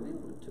Father had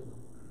revealed it to them.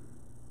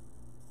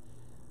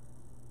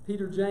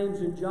 Peter, James,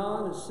 and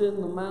John are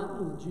sitting on the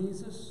mountain with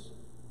Jesus,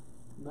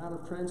 Mount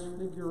of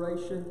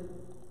Transfiguration,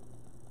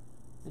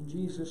 and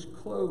Jesus'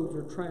 clothes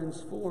are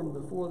transformed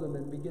before them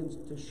and begins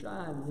to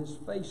shine. His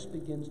face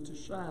begins to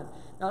shine.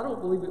 Now, I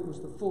don't believe it was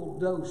the full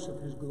dose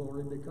of his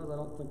glory, because I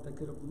don't think they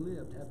could have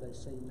lived had they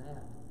seen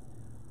that.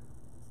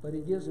 But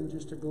he gives them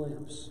just a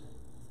glimpse.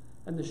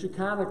 And the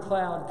Shekinah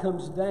cloud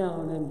comes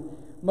down, and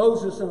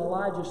Moses and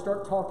Elijah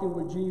start talking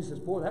with Jesus.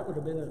 Boy, that would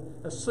have been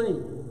a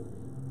scene.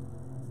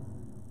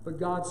 But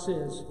God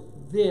says,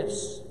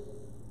 "This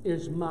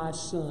is my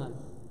Son.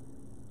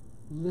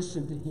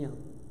 Listen to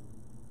him."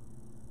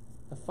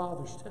 The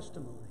Father's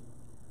testimony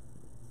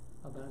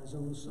about his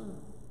own Son.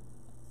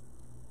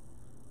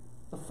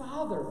 The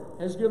Father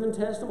has given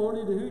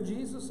testimony to who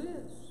Jesus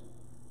is.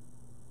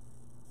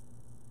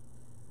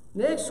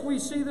 Next, we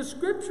see the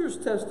Scripture's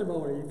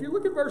testimony. If you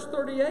look at verse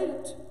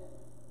 38,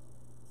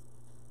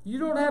 you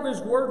don't have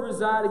his word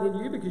residing in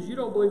you because you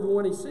don't believe the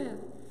one he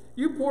sent.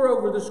 You pore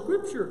over the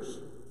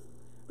Scriptures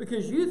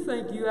because you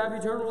think you have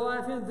eternal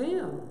life in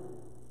them,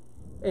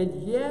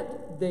 and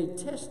yet they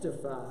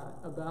testify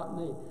about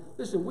me.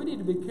 Listen, we need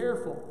to be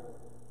careful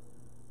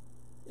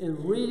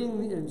in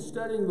reading and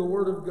studying the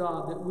Word of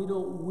God that we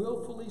don't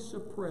willfully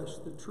suppress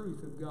the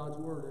truth of God's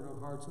Word in our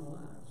hearts and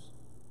lives.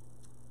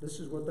 This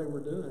is what they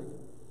were doing.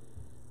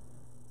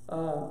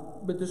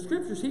 But the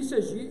Scriptures, he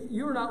says,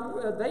 you're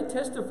not. They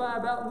testify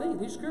about me.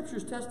 These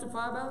Scriptures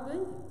testify about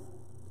me.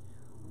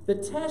 The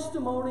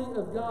testimony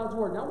of God's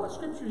Word. Now, what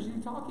Scriptures is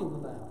he talking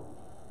about?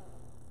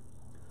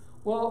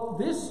 Well,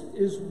 this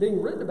is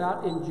being written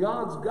about in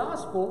John's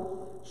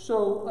Gospel,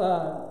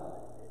 so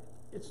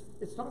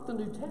it's not the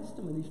New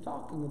Testament he's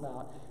talking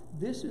about.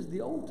 This is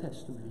the Old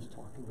Testament he's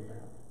talking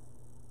about.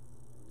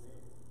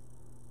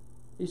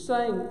 He's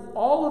saying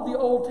all of the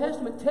Old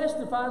Testament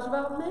testifies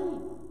about me.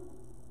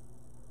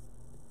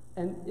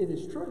 And it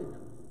is true.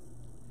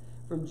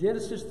 From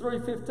Genesis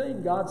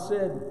 3:15, God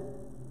said,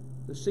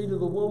 "The seed of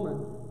the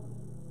woman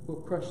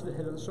will crush the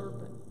head of the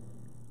serpent."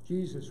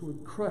 Jesus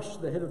would crush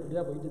the head of the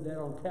devil. He did that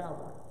on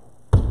Calvary.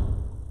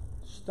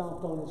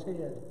 Stomped on his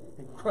head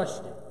and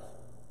crushed it.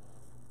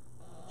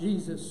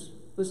 Jesus,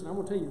 listen, I'm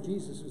going to tell you,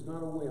 Jesus is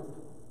not a wimp.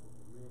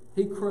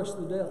 He crushed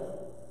the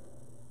devil.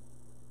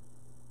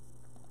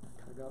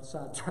 Kind of got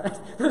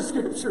sidetracked. The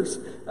Scriptures.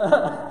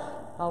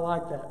 I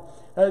like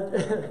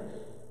that.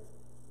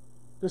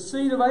 The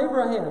seed of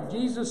Abraham.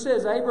 Jesus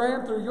says,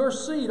 Abraham, through your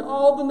seed,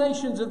 all the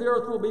nations of the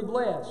earth will be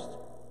blessed.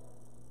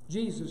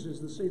 Jesus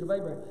is the seed of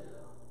Abraham.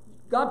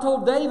 God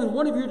told David,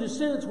 one of your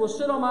descendants will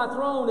sit on my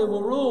throne and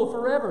will rule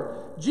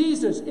forever.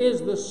 Jesus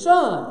is the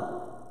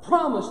Son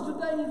promised to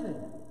David.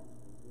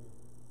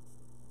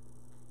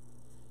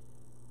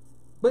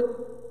 But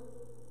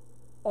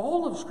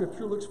all of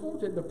Scripture looks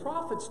forward to it. The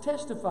prophets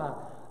testify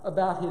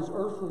about his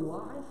earthly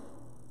life,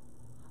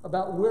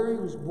 about where he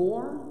was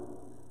born,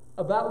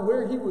 about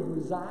where he would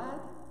reside.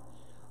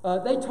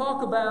 They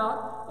talk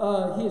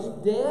about his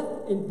death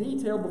in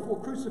detail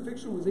before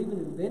crucifixion was even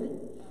invented,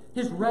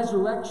 his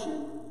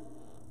resurrection.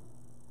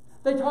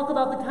 They talk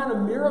about the kind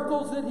of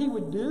miracles that he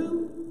would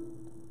do,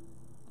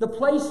 the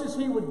places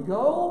he would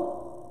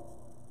go,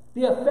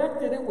 the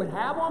effect that it would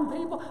have on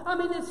people. I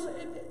mean,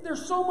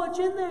 there's so much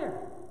in there.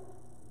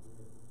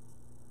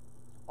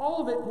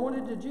 All of it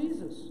pointed to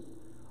Jesus.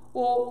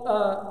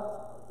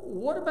 Well,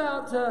 what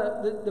about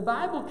the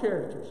Bible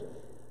characters?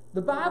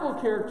 The Bible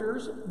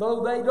characters,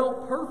 though they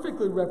don't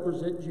perfectly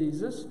represent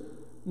Jesus,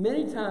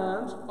 many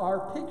times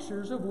are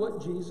pictures of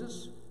what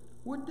Jesus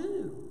would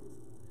do.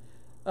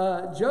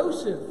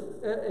 Joseph,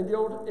 in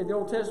the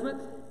Old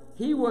Testament,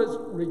 he was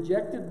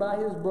rejected by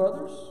his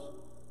brothers.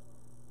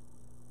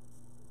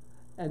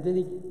 And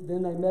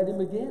then they met him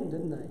again,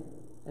 didn't they?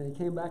 And he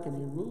came back and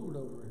he ruled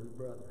over his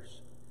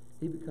brothers.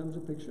 He becomes a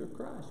picture of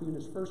Christ, who in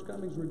his first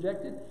coming is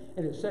rejected,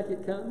 and his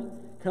second coming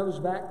comes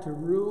back to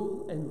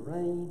rule and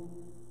reign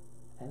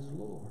as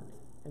Lord.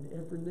 And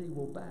every knee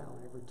will bow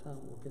and every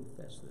tongue will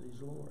confess that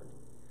he's Lord.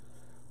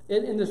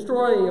 In the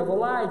story of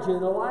Elijah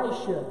and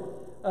Elisha,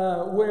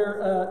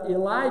 where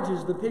Elijah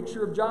is the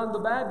picture of John the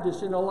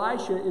Baptist and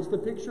Elisha is the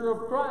picture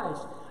of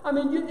Christ. I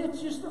mean,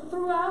 it's just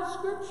throughout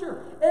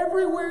Scripture.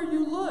 Everywhere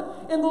you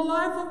look. In the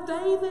life of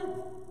David.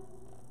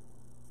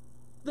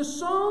 The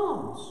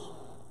Psalms.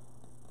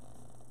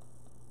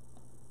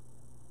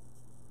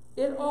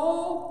 It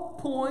all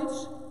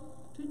points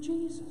to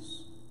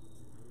Jesus.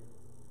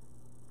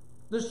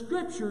 The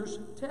Scriptures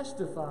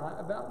testify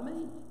about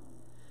me.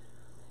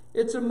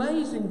 It's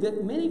amazing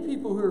that many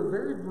people who are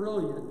very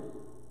brilliant,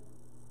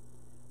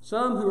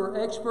 some who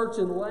are experts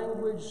in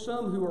language,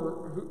 some who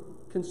are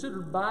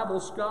considered Bible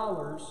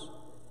scholars,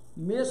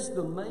 miss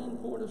the main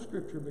point of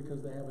Scripture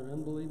because they have an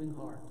unbelieving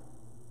heart.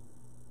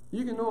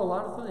 You can know a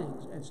lot of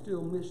things and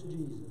still miss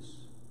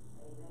Jesus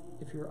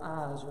if your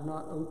eyes are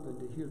not open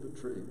to hear the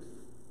truth.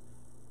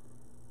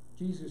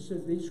 Jesus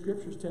said, these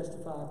Scriptures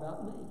testify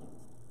about me.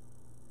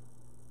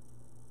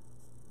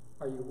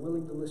 Are you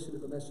willing to listen to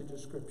the message of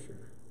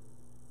Scripture?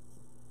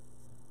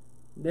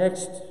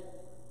 Next,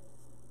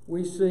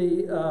 we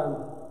see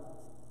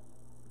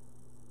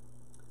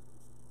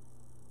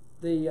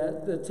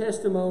the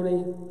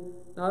testimony,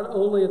 not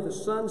only of the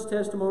Son's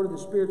testimony, the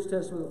Spirit's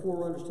testimony, the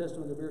forerunner's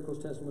testimony, the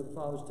miracle's testimony, the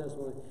Father's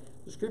testimony,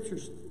 the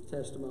Scripture's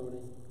testimony.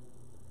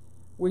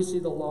 We see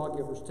the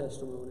lawgiver's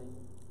testimony.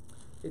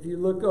 If you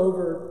look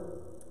over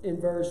in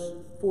verse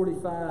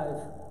 45,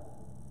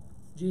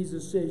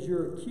 Jesus says,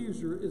 your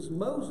accuser is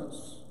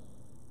Moses,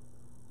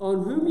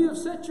 on whom you have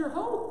set your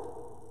hope.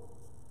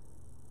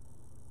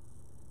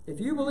 If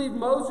you believe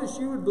Moses,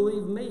 you would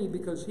believe me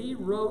because he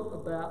wrote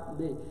about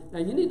me. Now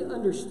you need to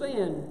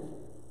understand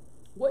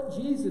what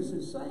Jesus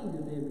is saying to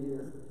them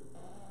here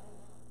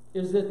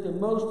is that the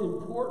most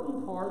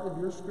important part of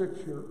your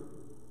Scripture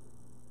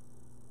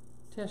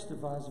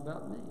testifies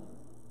about me.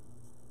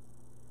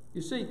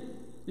 You see,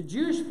 the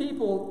Jewish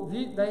people,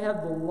 they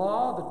had the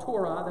law, the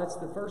Torah, that's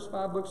the first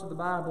 5 books of the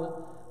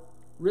Bible,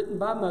 written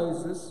by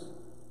Moses.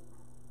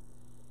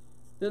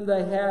 Then they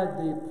had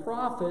the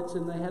prophets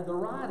and they had the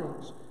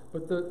writings.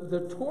 But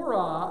the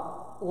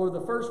Torah, or the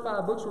first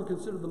 5 books, were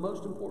considered the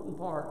most important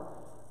part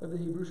of the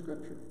Hebrew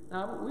Scripture.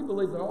 Now, we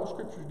believe that all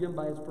Scripture is given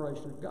by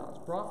inspiration of God.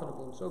 It's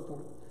profitable and so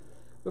forth.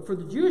 But for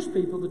the Jewish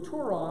people, the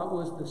Torah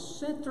was the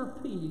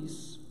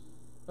centerpiece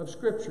of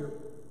Scripture.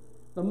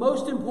 The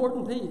most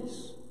important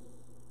piece.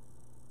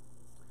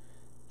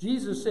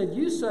 Jesus said,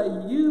 you say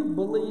you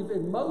believe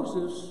in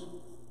Moses,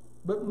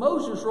 but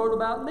Moses wrote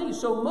about me.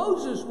 So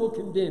Moses will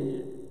condemn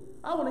you.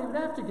 I won't even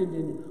have to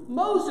condemn you.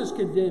 Moses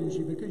condemns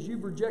you because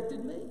you've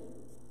rejected me.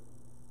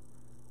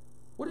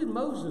 What did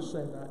Moses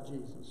say about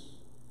Jesus?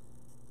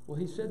 Well,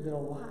 he said that a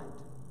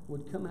light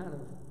would come out of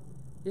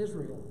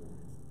Israel,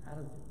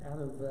 out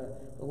of the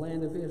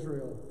land of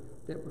Israel,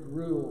 that would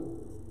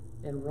rule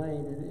and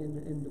reign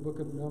in the book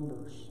of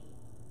Numbers.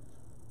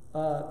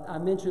 I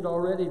mentioned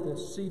already the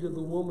seed of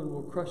the woman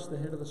will crush the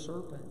head of the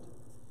serpent.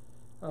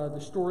 The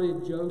story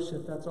of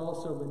Joseph, that's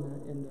also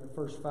in the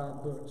first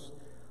 5 books.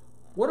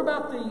 What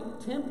about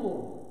the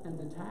temple and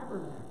the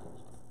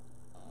tabernacle?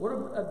 What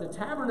about the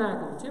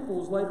tabernacle? The temple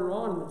was later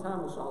on in the time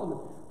of Solomon,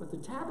 but the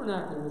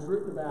tabernacle was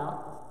written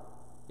about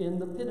in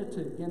the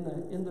Pentateuch,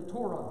 in the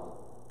Torah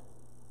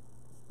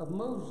of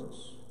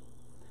Moses.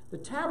 The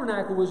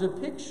tabernacle was a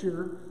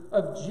picture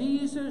of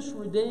Jesus'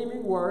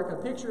 redeeming work,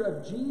 a picture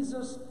of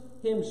Jesus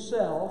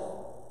himself.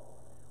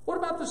 What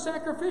about the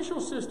sacrificial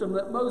system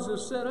that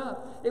Moses set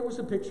up? It was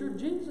a picture of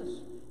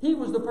Jesus. He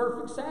was the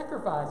perfect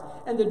sacrifice.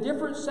 And the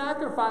different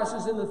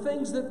sacrifices and the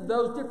things that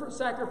those different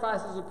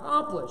sacrifices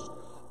accomplished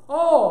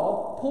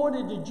all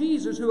pointed to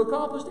Jesus, who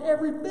accomplished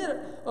every bit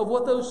of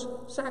what those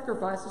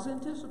sacrifices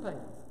anticipated.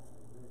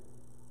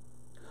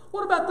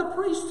 What about the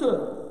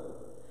priesthood?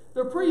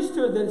 The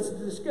priesthood that's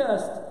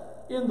discussed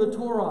in the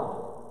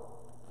Torah.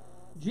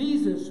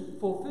 Jesus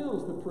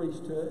fulfills the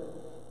priesthood.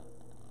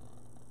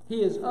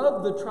 He is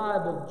of the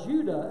tribe of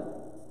Judah,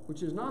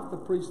 which is not the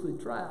priestly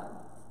tribe.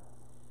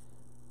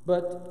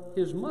 But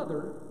his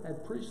mother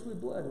had priestly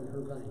blood in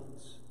her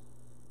veins,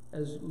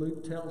 as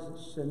Luke tells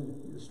us in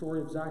the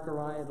story of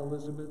Zachariah and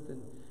Elizabeth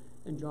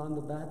and John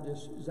the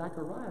Baptist.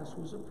 Zacharias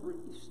was a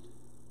priest.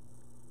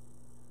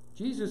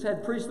 Jesus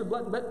had priestly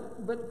blood,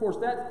 but of course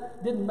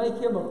that didn't make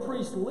him a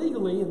priest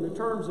legally in the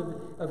terms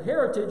of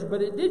heritage,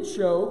 but it did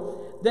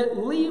show that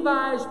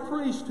Levi's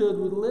priesthood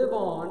would live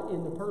on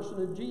in the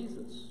person of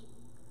Jesus.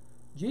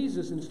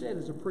 Jesus instead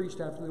is a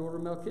priest after the order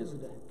of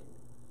Melchizedek.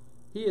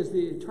 He is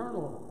the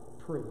eternal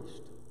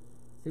priest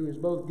who is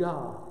both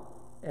God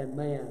and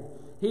man.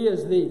 He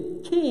is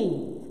the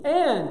king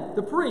and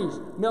the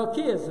priest,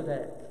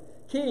 Melchizedek,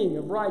 king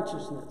of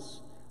righteousness,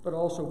 but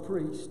also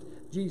priest.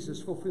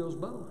 Jesus fulfills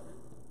both.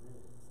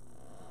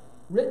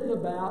 Written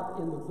about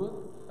in the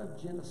book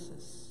of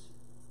Genesis.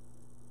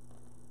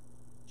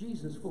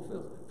 Jesus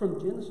fulfills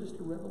from Genesis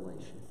to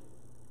Revelation.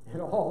 It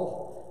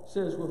all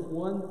says with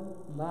one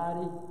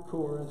mighty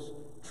chorus,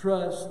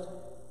 trust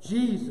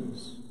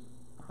Jesus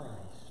Christ.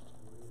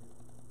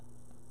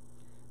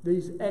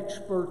 These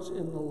experts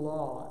in the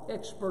law,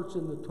 experts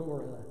in the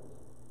Torah,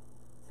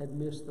 had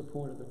missed the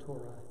point of the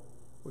Torah,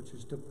 which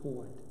is to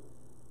point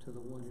to the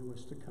one who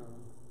was to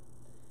come.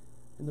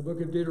 In the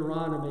book of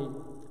Deuteronomy,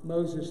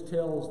 Moses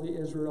tells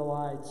the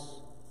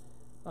Israelites,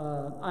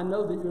 I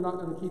know that you're not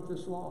going to keep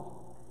this law.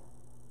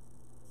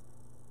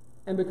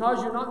 And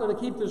because you're not going to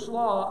keep this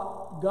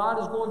law, God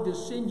is going to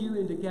send you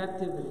into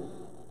captivity.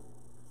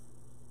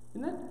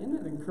 Isn't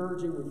that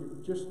encouraging when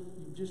you've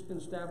just been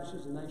established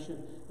as a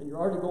nation and you're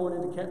already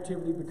going into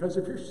captivity because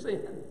of your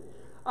sin?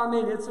 I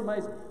mean, it's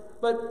amazing.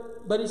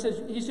 But he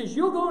says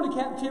you'll go into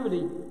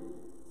captivity,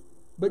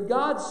 but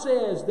God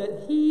says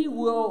that He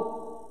will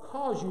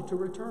cause you to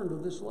return to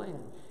this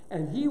land,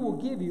 and He will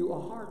give you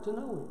a heart to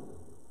know Him.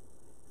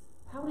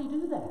 How would He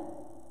do that?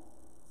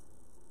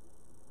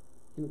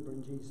 He would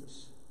bring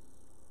Jesus.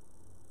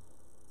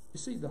 You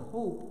see, the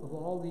hope of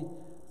all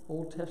the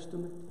Old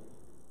Testament,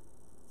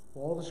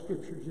 all the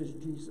Scriptures, is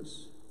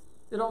Jesus.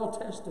 It all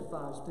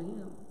testifies to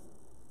Him.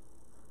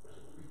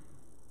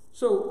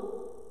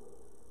 So,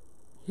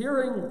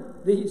 hearing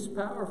these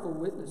powerful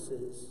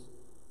witnesses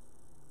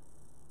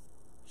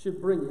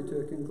should bring you to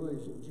a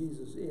conclusion.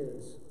 Jesus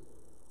is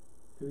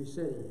who He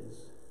said He is.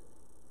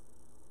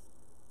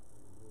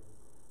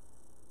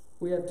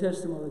 We have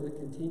testimony that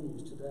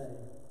continues today.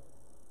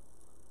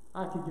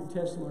 I could give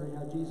testimony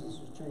how Jesus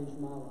has changed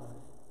my life.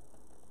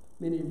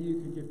 Many of you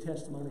could give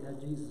testimony how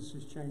Jesus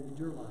has changed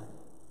your life.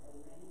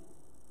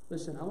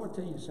 Listen, I want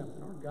to tell you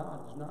something. Our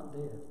God is not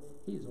dead.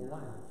 He is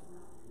alive.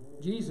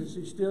 Jesus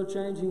is still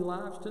changing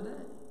lives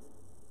today.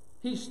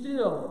 He's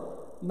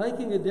still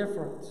making a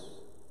difference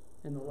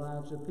in the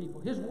lives of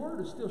people. His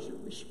word is still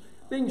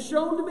being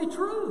shown to be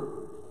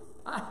true.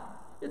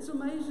 It's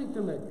amazing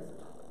to me.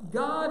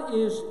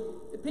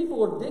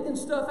 People are digging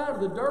stuff out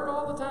of the dirt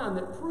all the time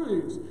that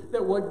proves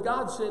that what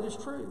God said is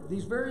true.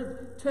 These very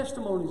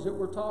testimonies that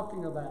we're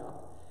talking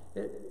about.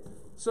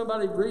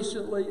 Somebody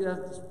recently,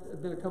 it's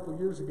been a couple of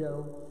years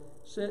ago,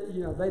 said,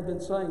 they've been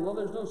saying, well,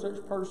 there's no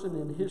such person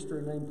in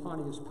history named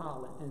Pontius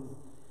Pilate. And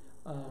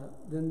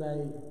then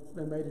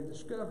they made a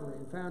discovery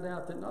and found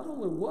out that not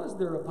only was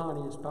there a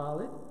Pontius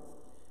Pilate,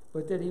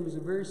 but that he was a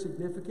very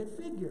significant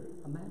figure.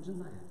 Imagine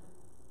that.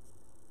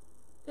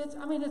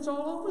 It's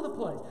all over the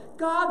place.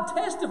 God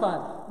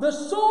testified. The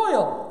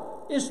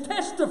soil is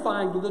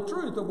testifying to the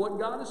truth of what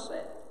God has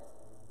said.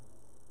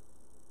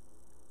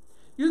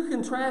 You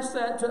contrast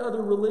that to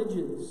other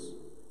religions,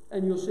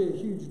 and you'll see a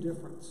huge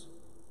difference.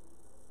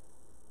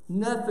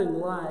 Nothing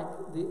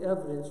like the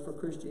evidence for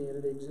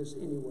Christianity exists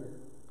anywhere.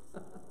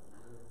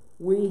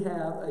 We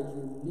have a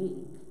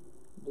unique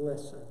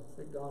blessing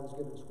that God has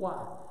given us.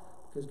 Why?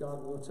 Because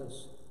God wants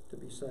us to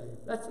be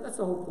saved. That's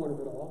the whole point of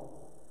it all.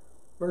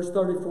 Verse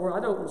 34, I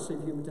don't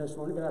receive human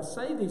testimony, but I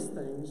say these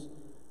things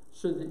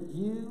so that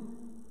you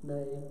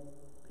may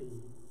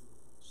be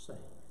saved.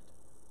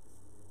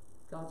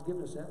 God's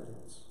given us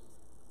evidence.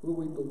 Will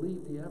we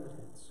believe the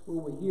evidence?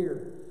 Will we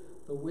hear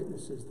the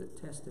witnesses that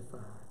testify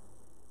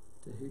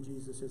to who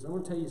Jesus is? I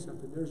want to tell you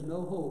something. There's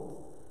no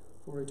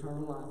hope for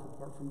eternal life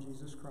apart from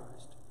Jesus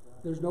Christ.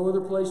 There's no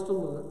other place to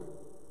look.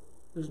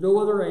 There's no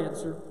other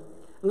answer.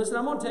 And listen,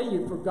 I'm going to tell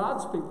you, for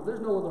God's people,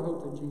 there's no other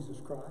hope than Jesus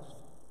Christ.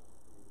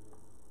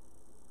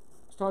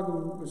 I was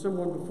talking with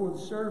someone before the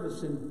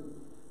service, and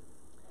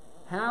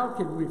how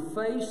can we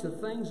face the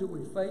things that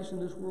we face in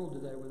this world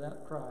today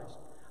without Christ?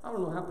 I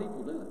don't know how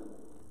people do it.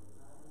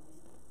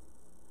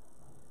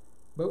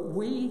 But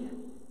we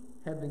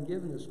have been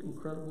given this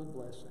incredible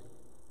blessing.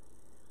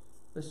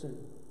 Listen,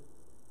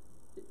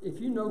 If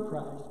you know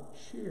Christ,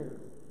 share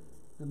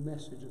the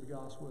message of the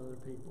gospel with other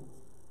people.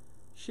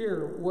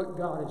 Share what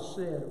God has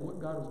said and what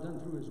God has done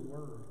through His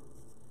Word.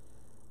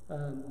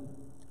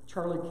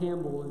 Charlie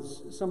Campbell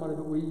is somebody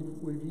that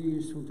we've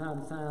used from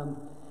time to time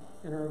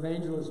in our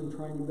evangelism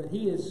training, but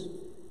he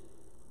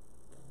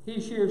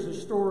shares a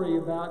story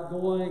about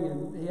going,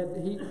 and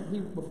he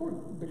before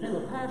he became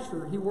a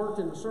pastor, he worked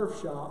in a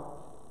surf shop.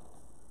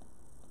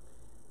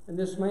 And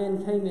this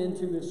man came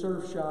into his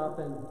surf shop,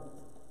 and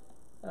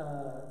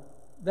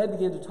they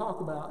began to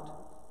talk about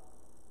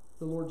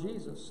the Lord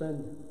Jesus.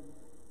 And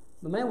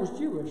the man was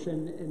Jewish,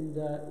 and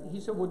he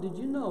said, well, did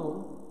you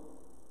know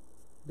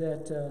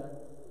that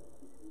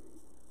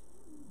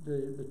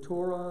the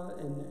Torah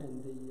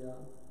and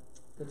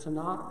the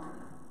Tanakh,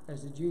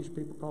 as the Jewish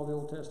people call the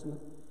Old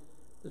Testament,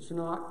 the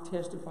Tanakh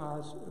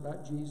testifies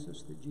about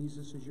Jesus, that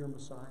Jesus is your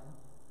Messiah?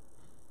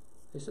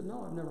 They said,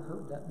 no, I've never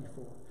heard that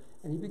before.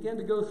 And he began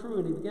to go through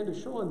and he began to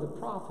show him the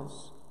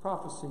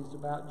prophecies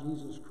about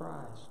Jesus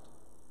Christ.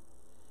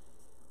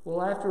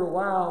 Well, after a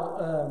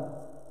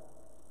while,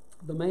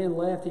 the man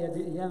left. He had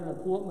an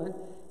appointment.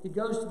 He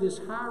goes to this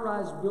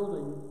high-rise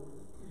building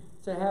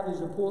to have his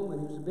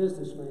appointment. He was a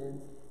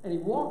businessman. And he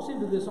walks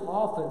into this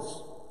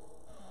office,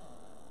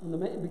 and the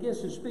man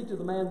begins to speak to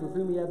the man with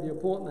whom he had the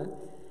appointment.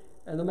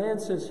 And the man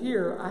says,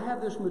 here, I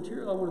have this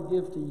material I want to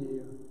give to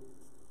you.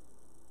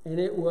 And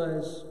it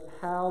was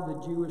how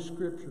the Jewish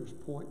scriptures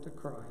point to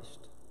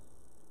Christ.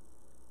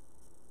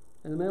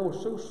 And the man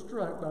was so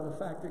struck by the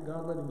fact that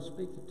God let him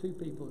speak to two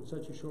people in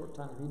such a short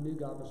time. He knew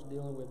God was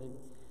dealing with him.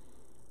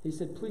 He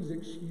said, please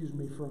excuse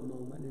me for a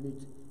moment.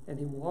 And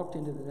he walked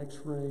into the next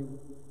room,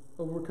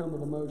 overcome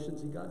with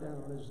emotions. He got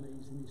down on his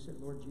knees and he said,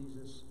 Lord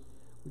Jesus,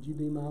 would you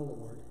be my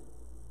Lord?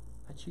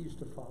 I choose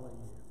to follow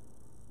you.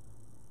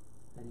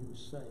 And he was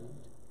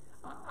saved.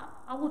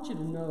 I want you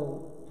to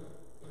know,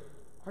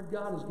 our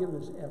God has given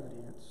us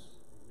evidence,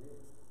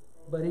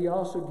 but He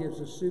also gives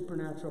us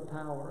supernatural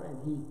power, and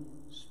He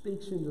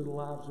speaks into the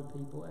lives of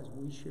people as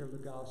we share the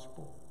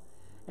gospel.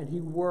 And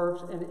He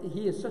works, and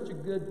He is such a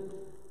good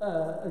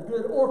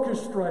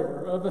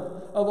orchestrator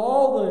of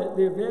all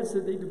the events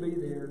that need to be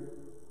there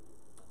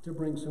to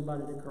bring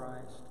somebody to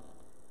Christ.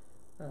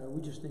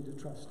 We just need to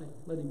trust Him.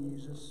 Let Him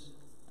use us.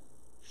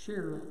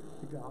 Share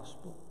the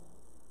gospel.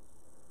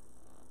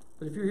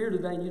 But if you're here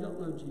today and you don't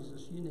know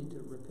Jesus, you need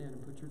to repent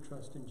and put your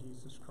trust in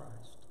Jesus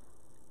Christ.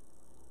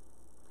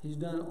 He's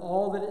done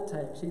all that it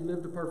takes. He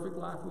lived the perfect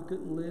life we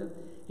couldn't live.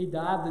 He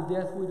died the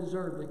death we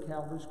deserved at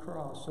Calvary's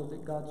cross so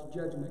that God's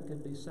judgment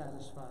could be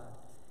satisfied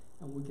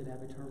and we could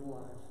have eternal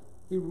life.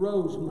 He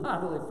rose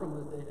mightily from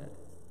the dead.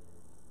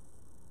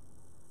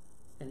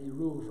 And He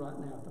rules right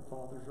now at the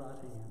Father's right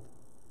hand.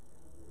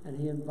 And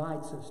He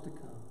invites us to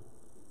come,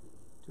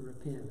 to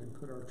repent and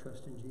put our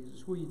trust in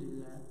Jesus. Will you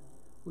do that?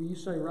 Will you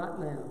say right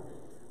now,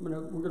 we're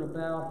going to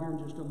bow here in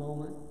just a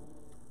moment.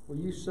 Will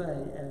you say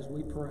as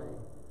we pray,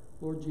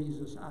 Lord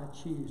Jesus, I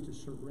choose to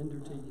surrender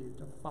to you,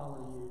 to follow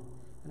you,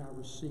 and I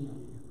receive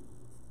you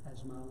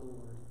as my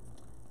Lord.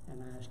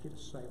 And I ask you to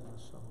save my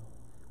soul.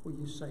 Will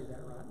you say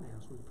that right now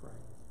as we pray?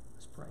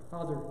 Let's pray.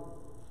 Father,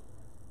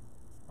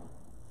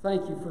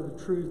 thank you for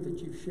the truth that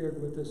you've shared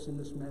with us in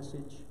this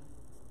message.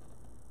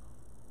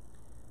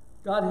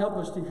 God, help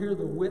us to hear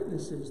the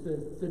witnesses,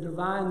 the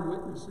divine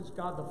witnesses,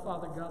 God the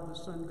Father, God the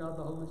Son, God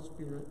the Holy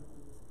Spirit,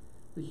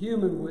 the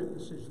human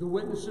witnesses, the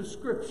witness of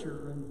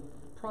Scripture and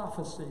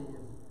prophecy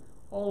and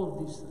all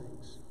of these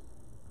things.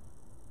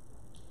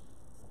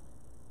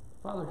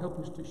 Father, help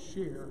us to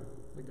share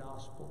the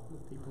gospel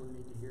with people who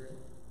need to hear it.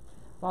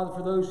 Father,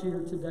 for those here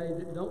today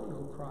that don't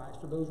know Christ,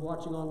 or those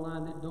watching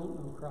online that don't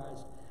know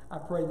Christ, I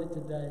pray that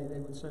today they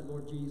would say,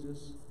 Lord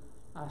Jesus,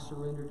 I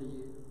surrender to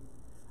you.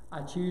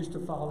 I choose to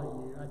follow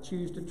you. I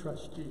choose to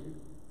trust you.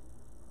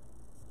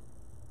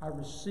 I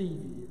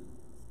receive you.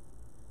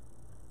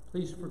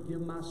 Please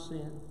forgive my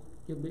sin.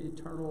 Give me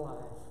eternal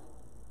life.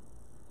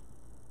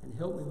 And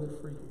help me live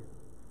for you.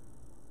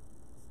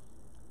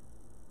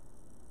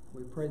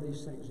 We pray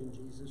these things in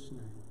Jesus'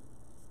 name.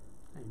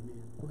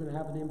 Amen. We're going to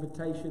have an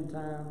invitation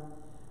time.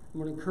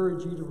 I'm going to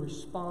encourage you to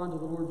respond to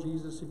the Lord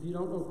Jesus. If you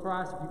don't know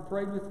Christ, if you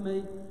prayed with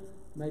me,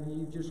 maybe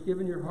you've just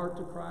given your heart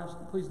to Christ,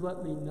 please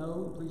let me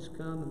know. Please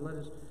come and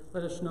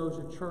let us know as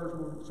a church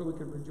so we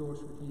can rejoice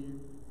with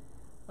you.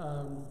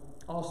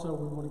 Also,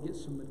 we want to get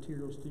some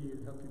materials to you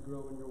to help you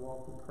grow in your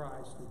walk with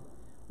Christ and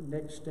the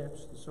next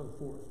steps and so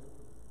forth.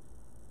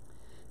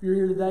 If you're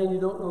here today and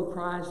you don't know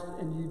Christ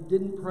and you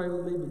didn't pray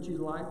with me but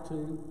you'd like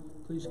to,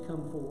 please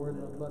come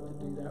forward. I'd love to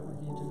do that with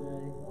you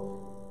today.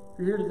 If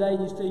you're here today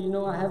and you say,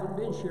 I haven't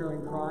been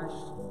sharing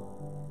Christ.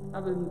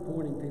 I've been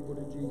pointing people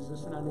to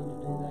Jesus and I need to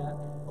do that.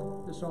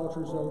 This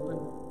altar is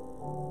open.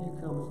 You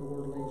come as the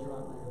Lord leads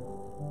right now.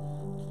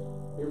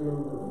 Hymn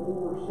number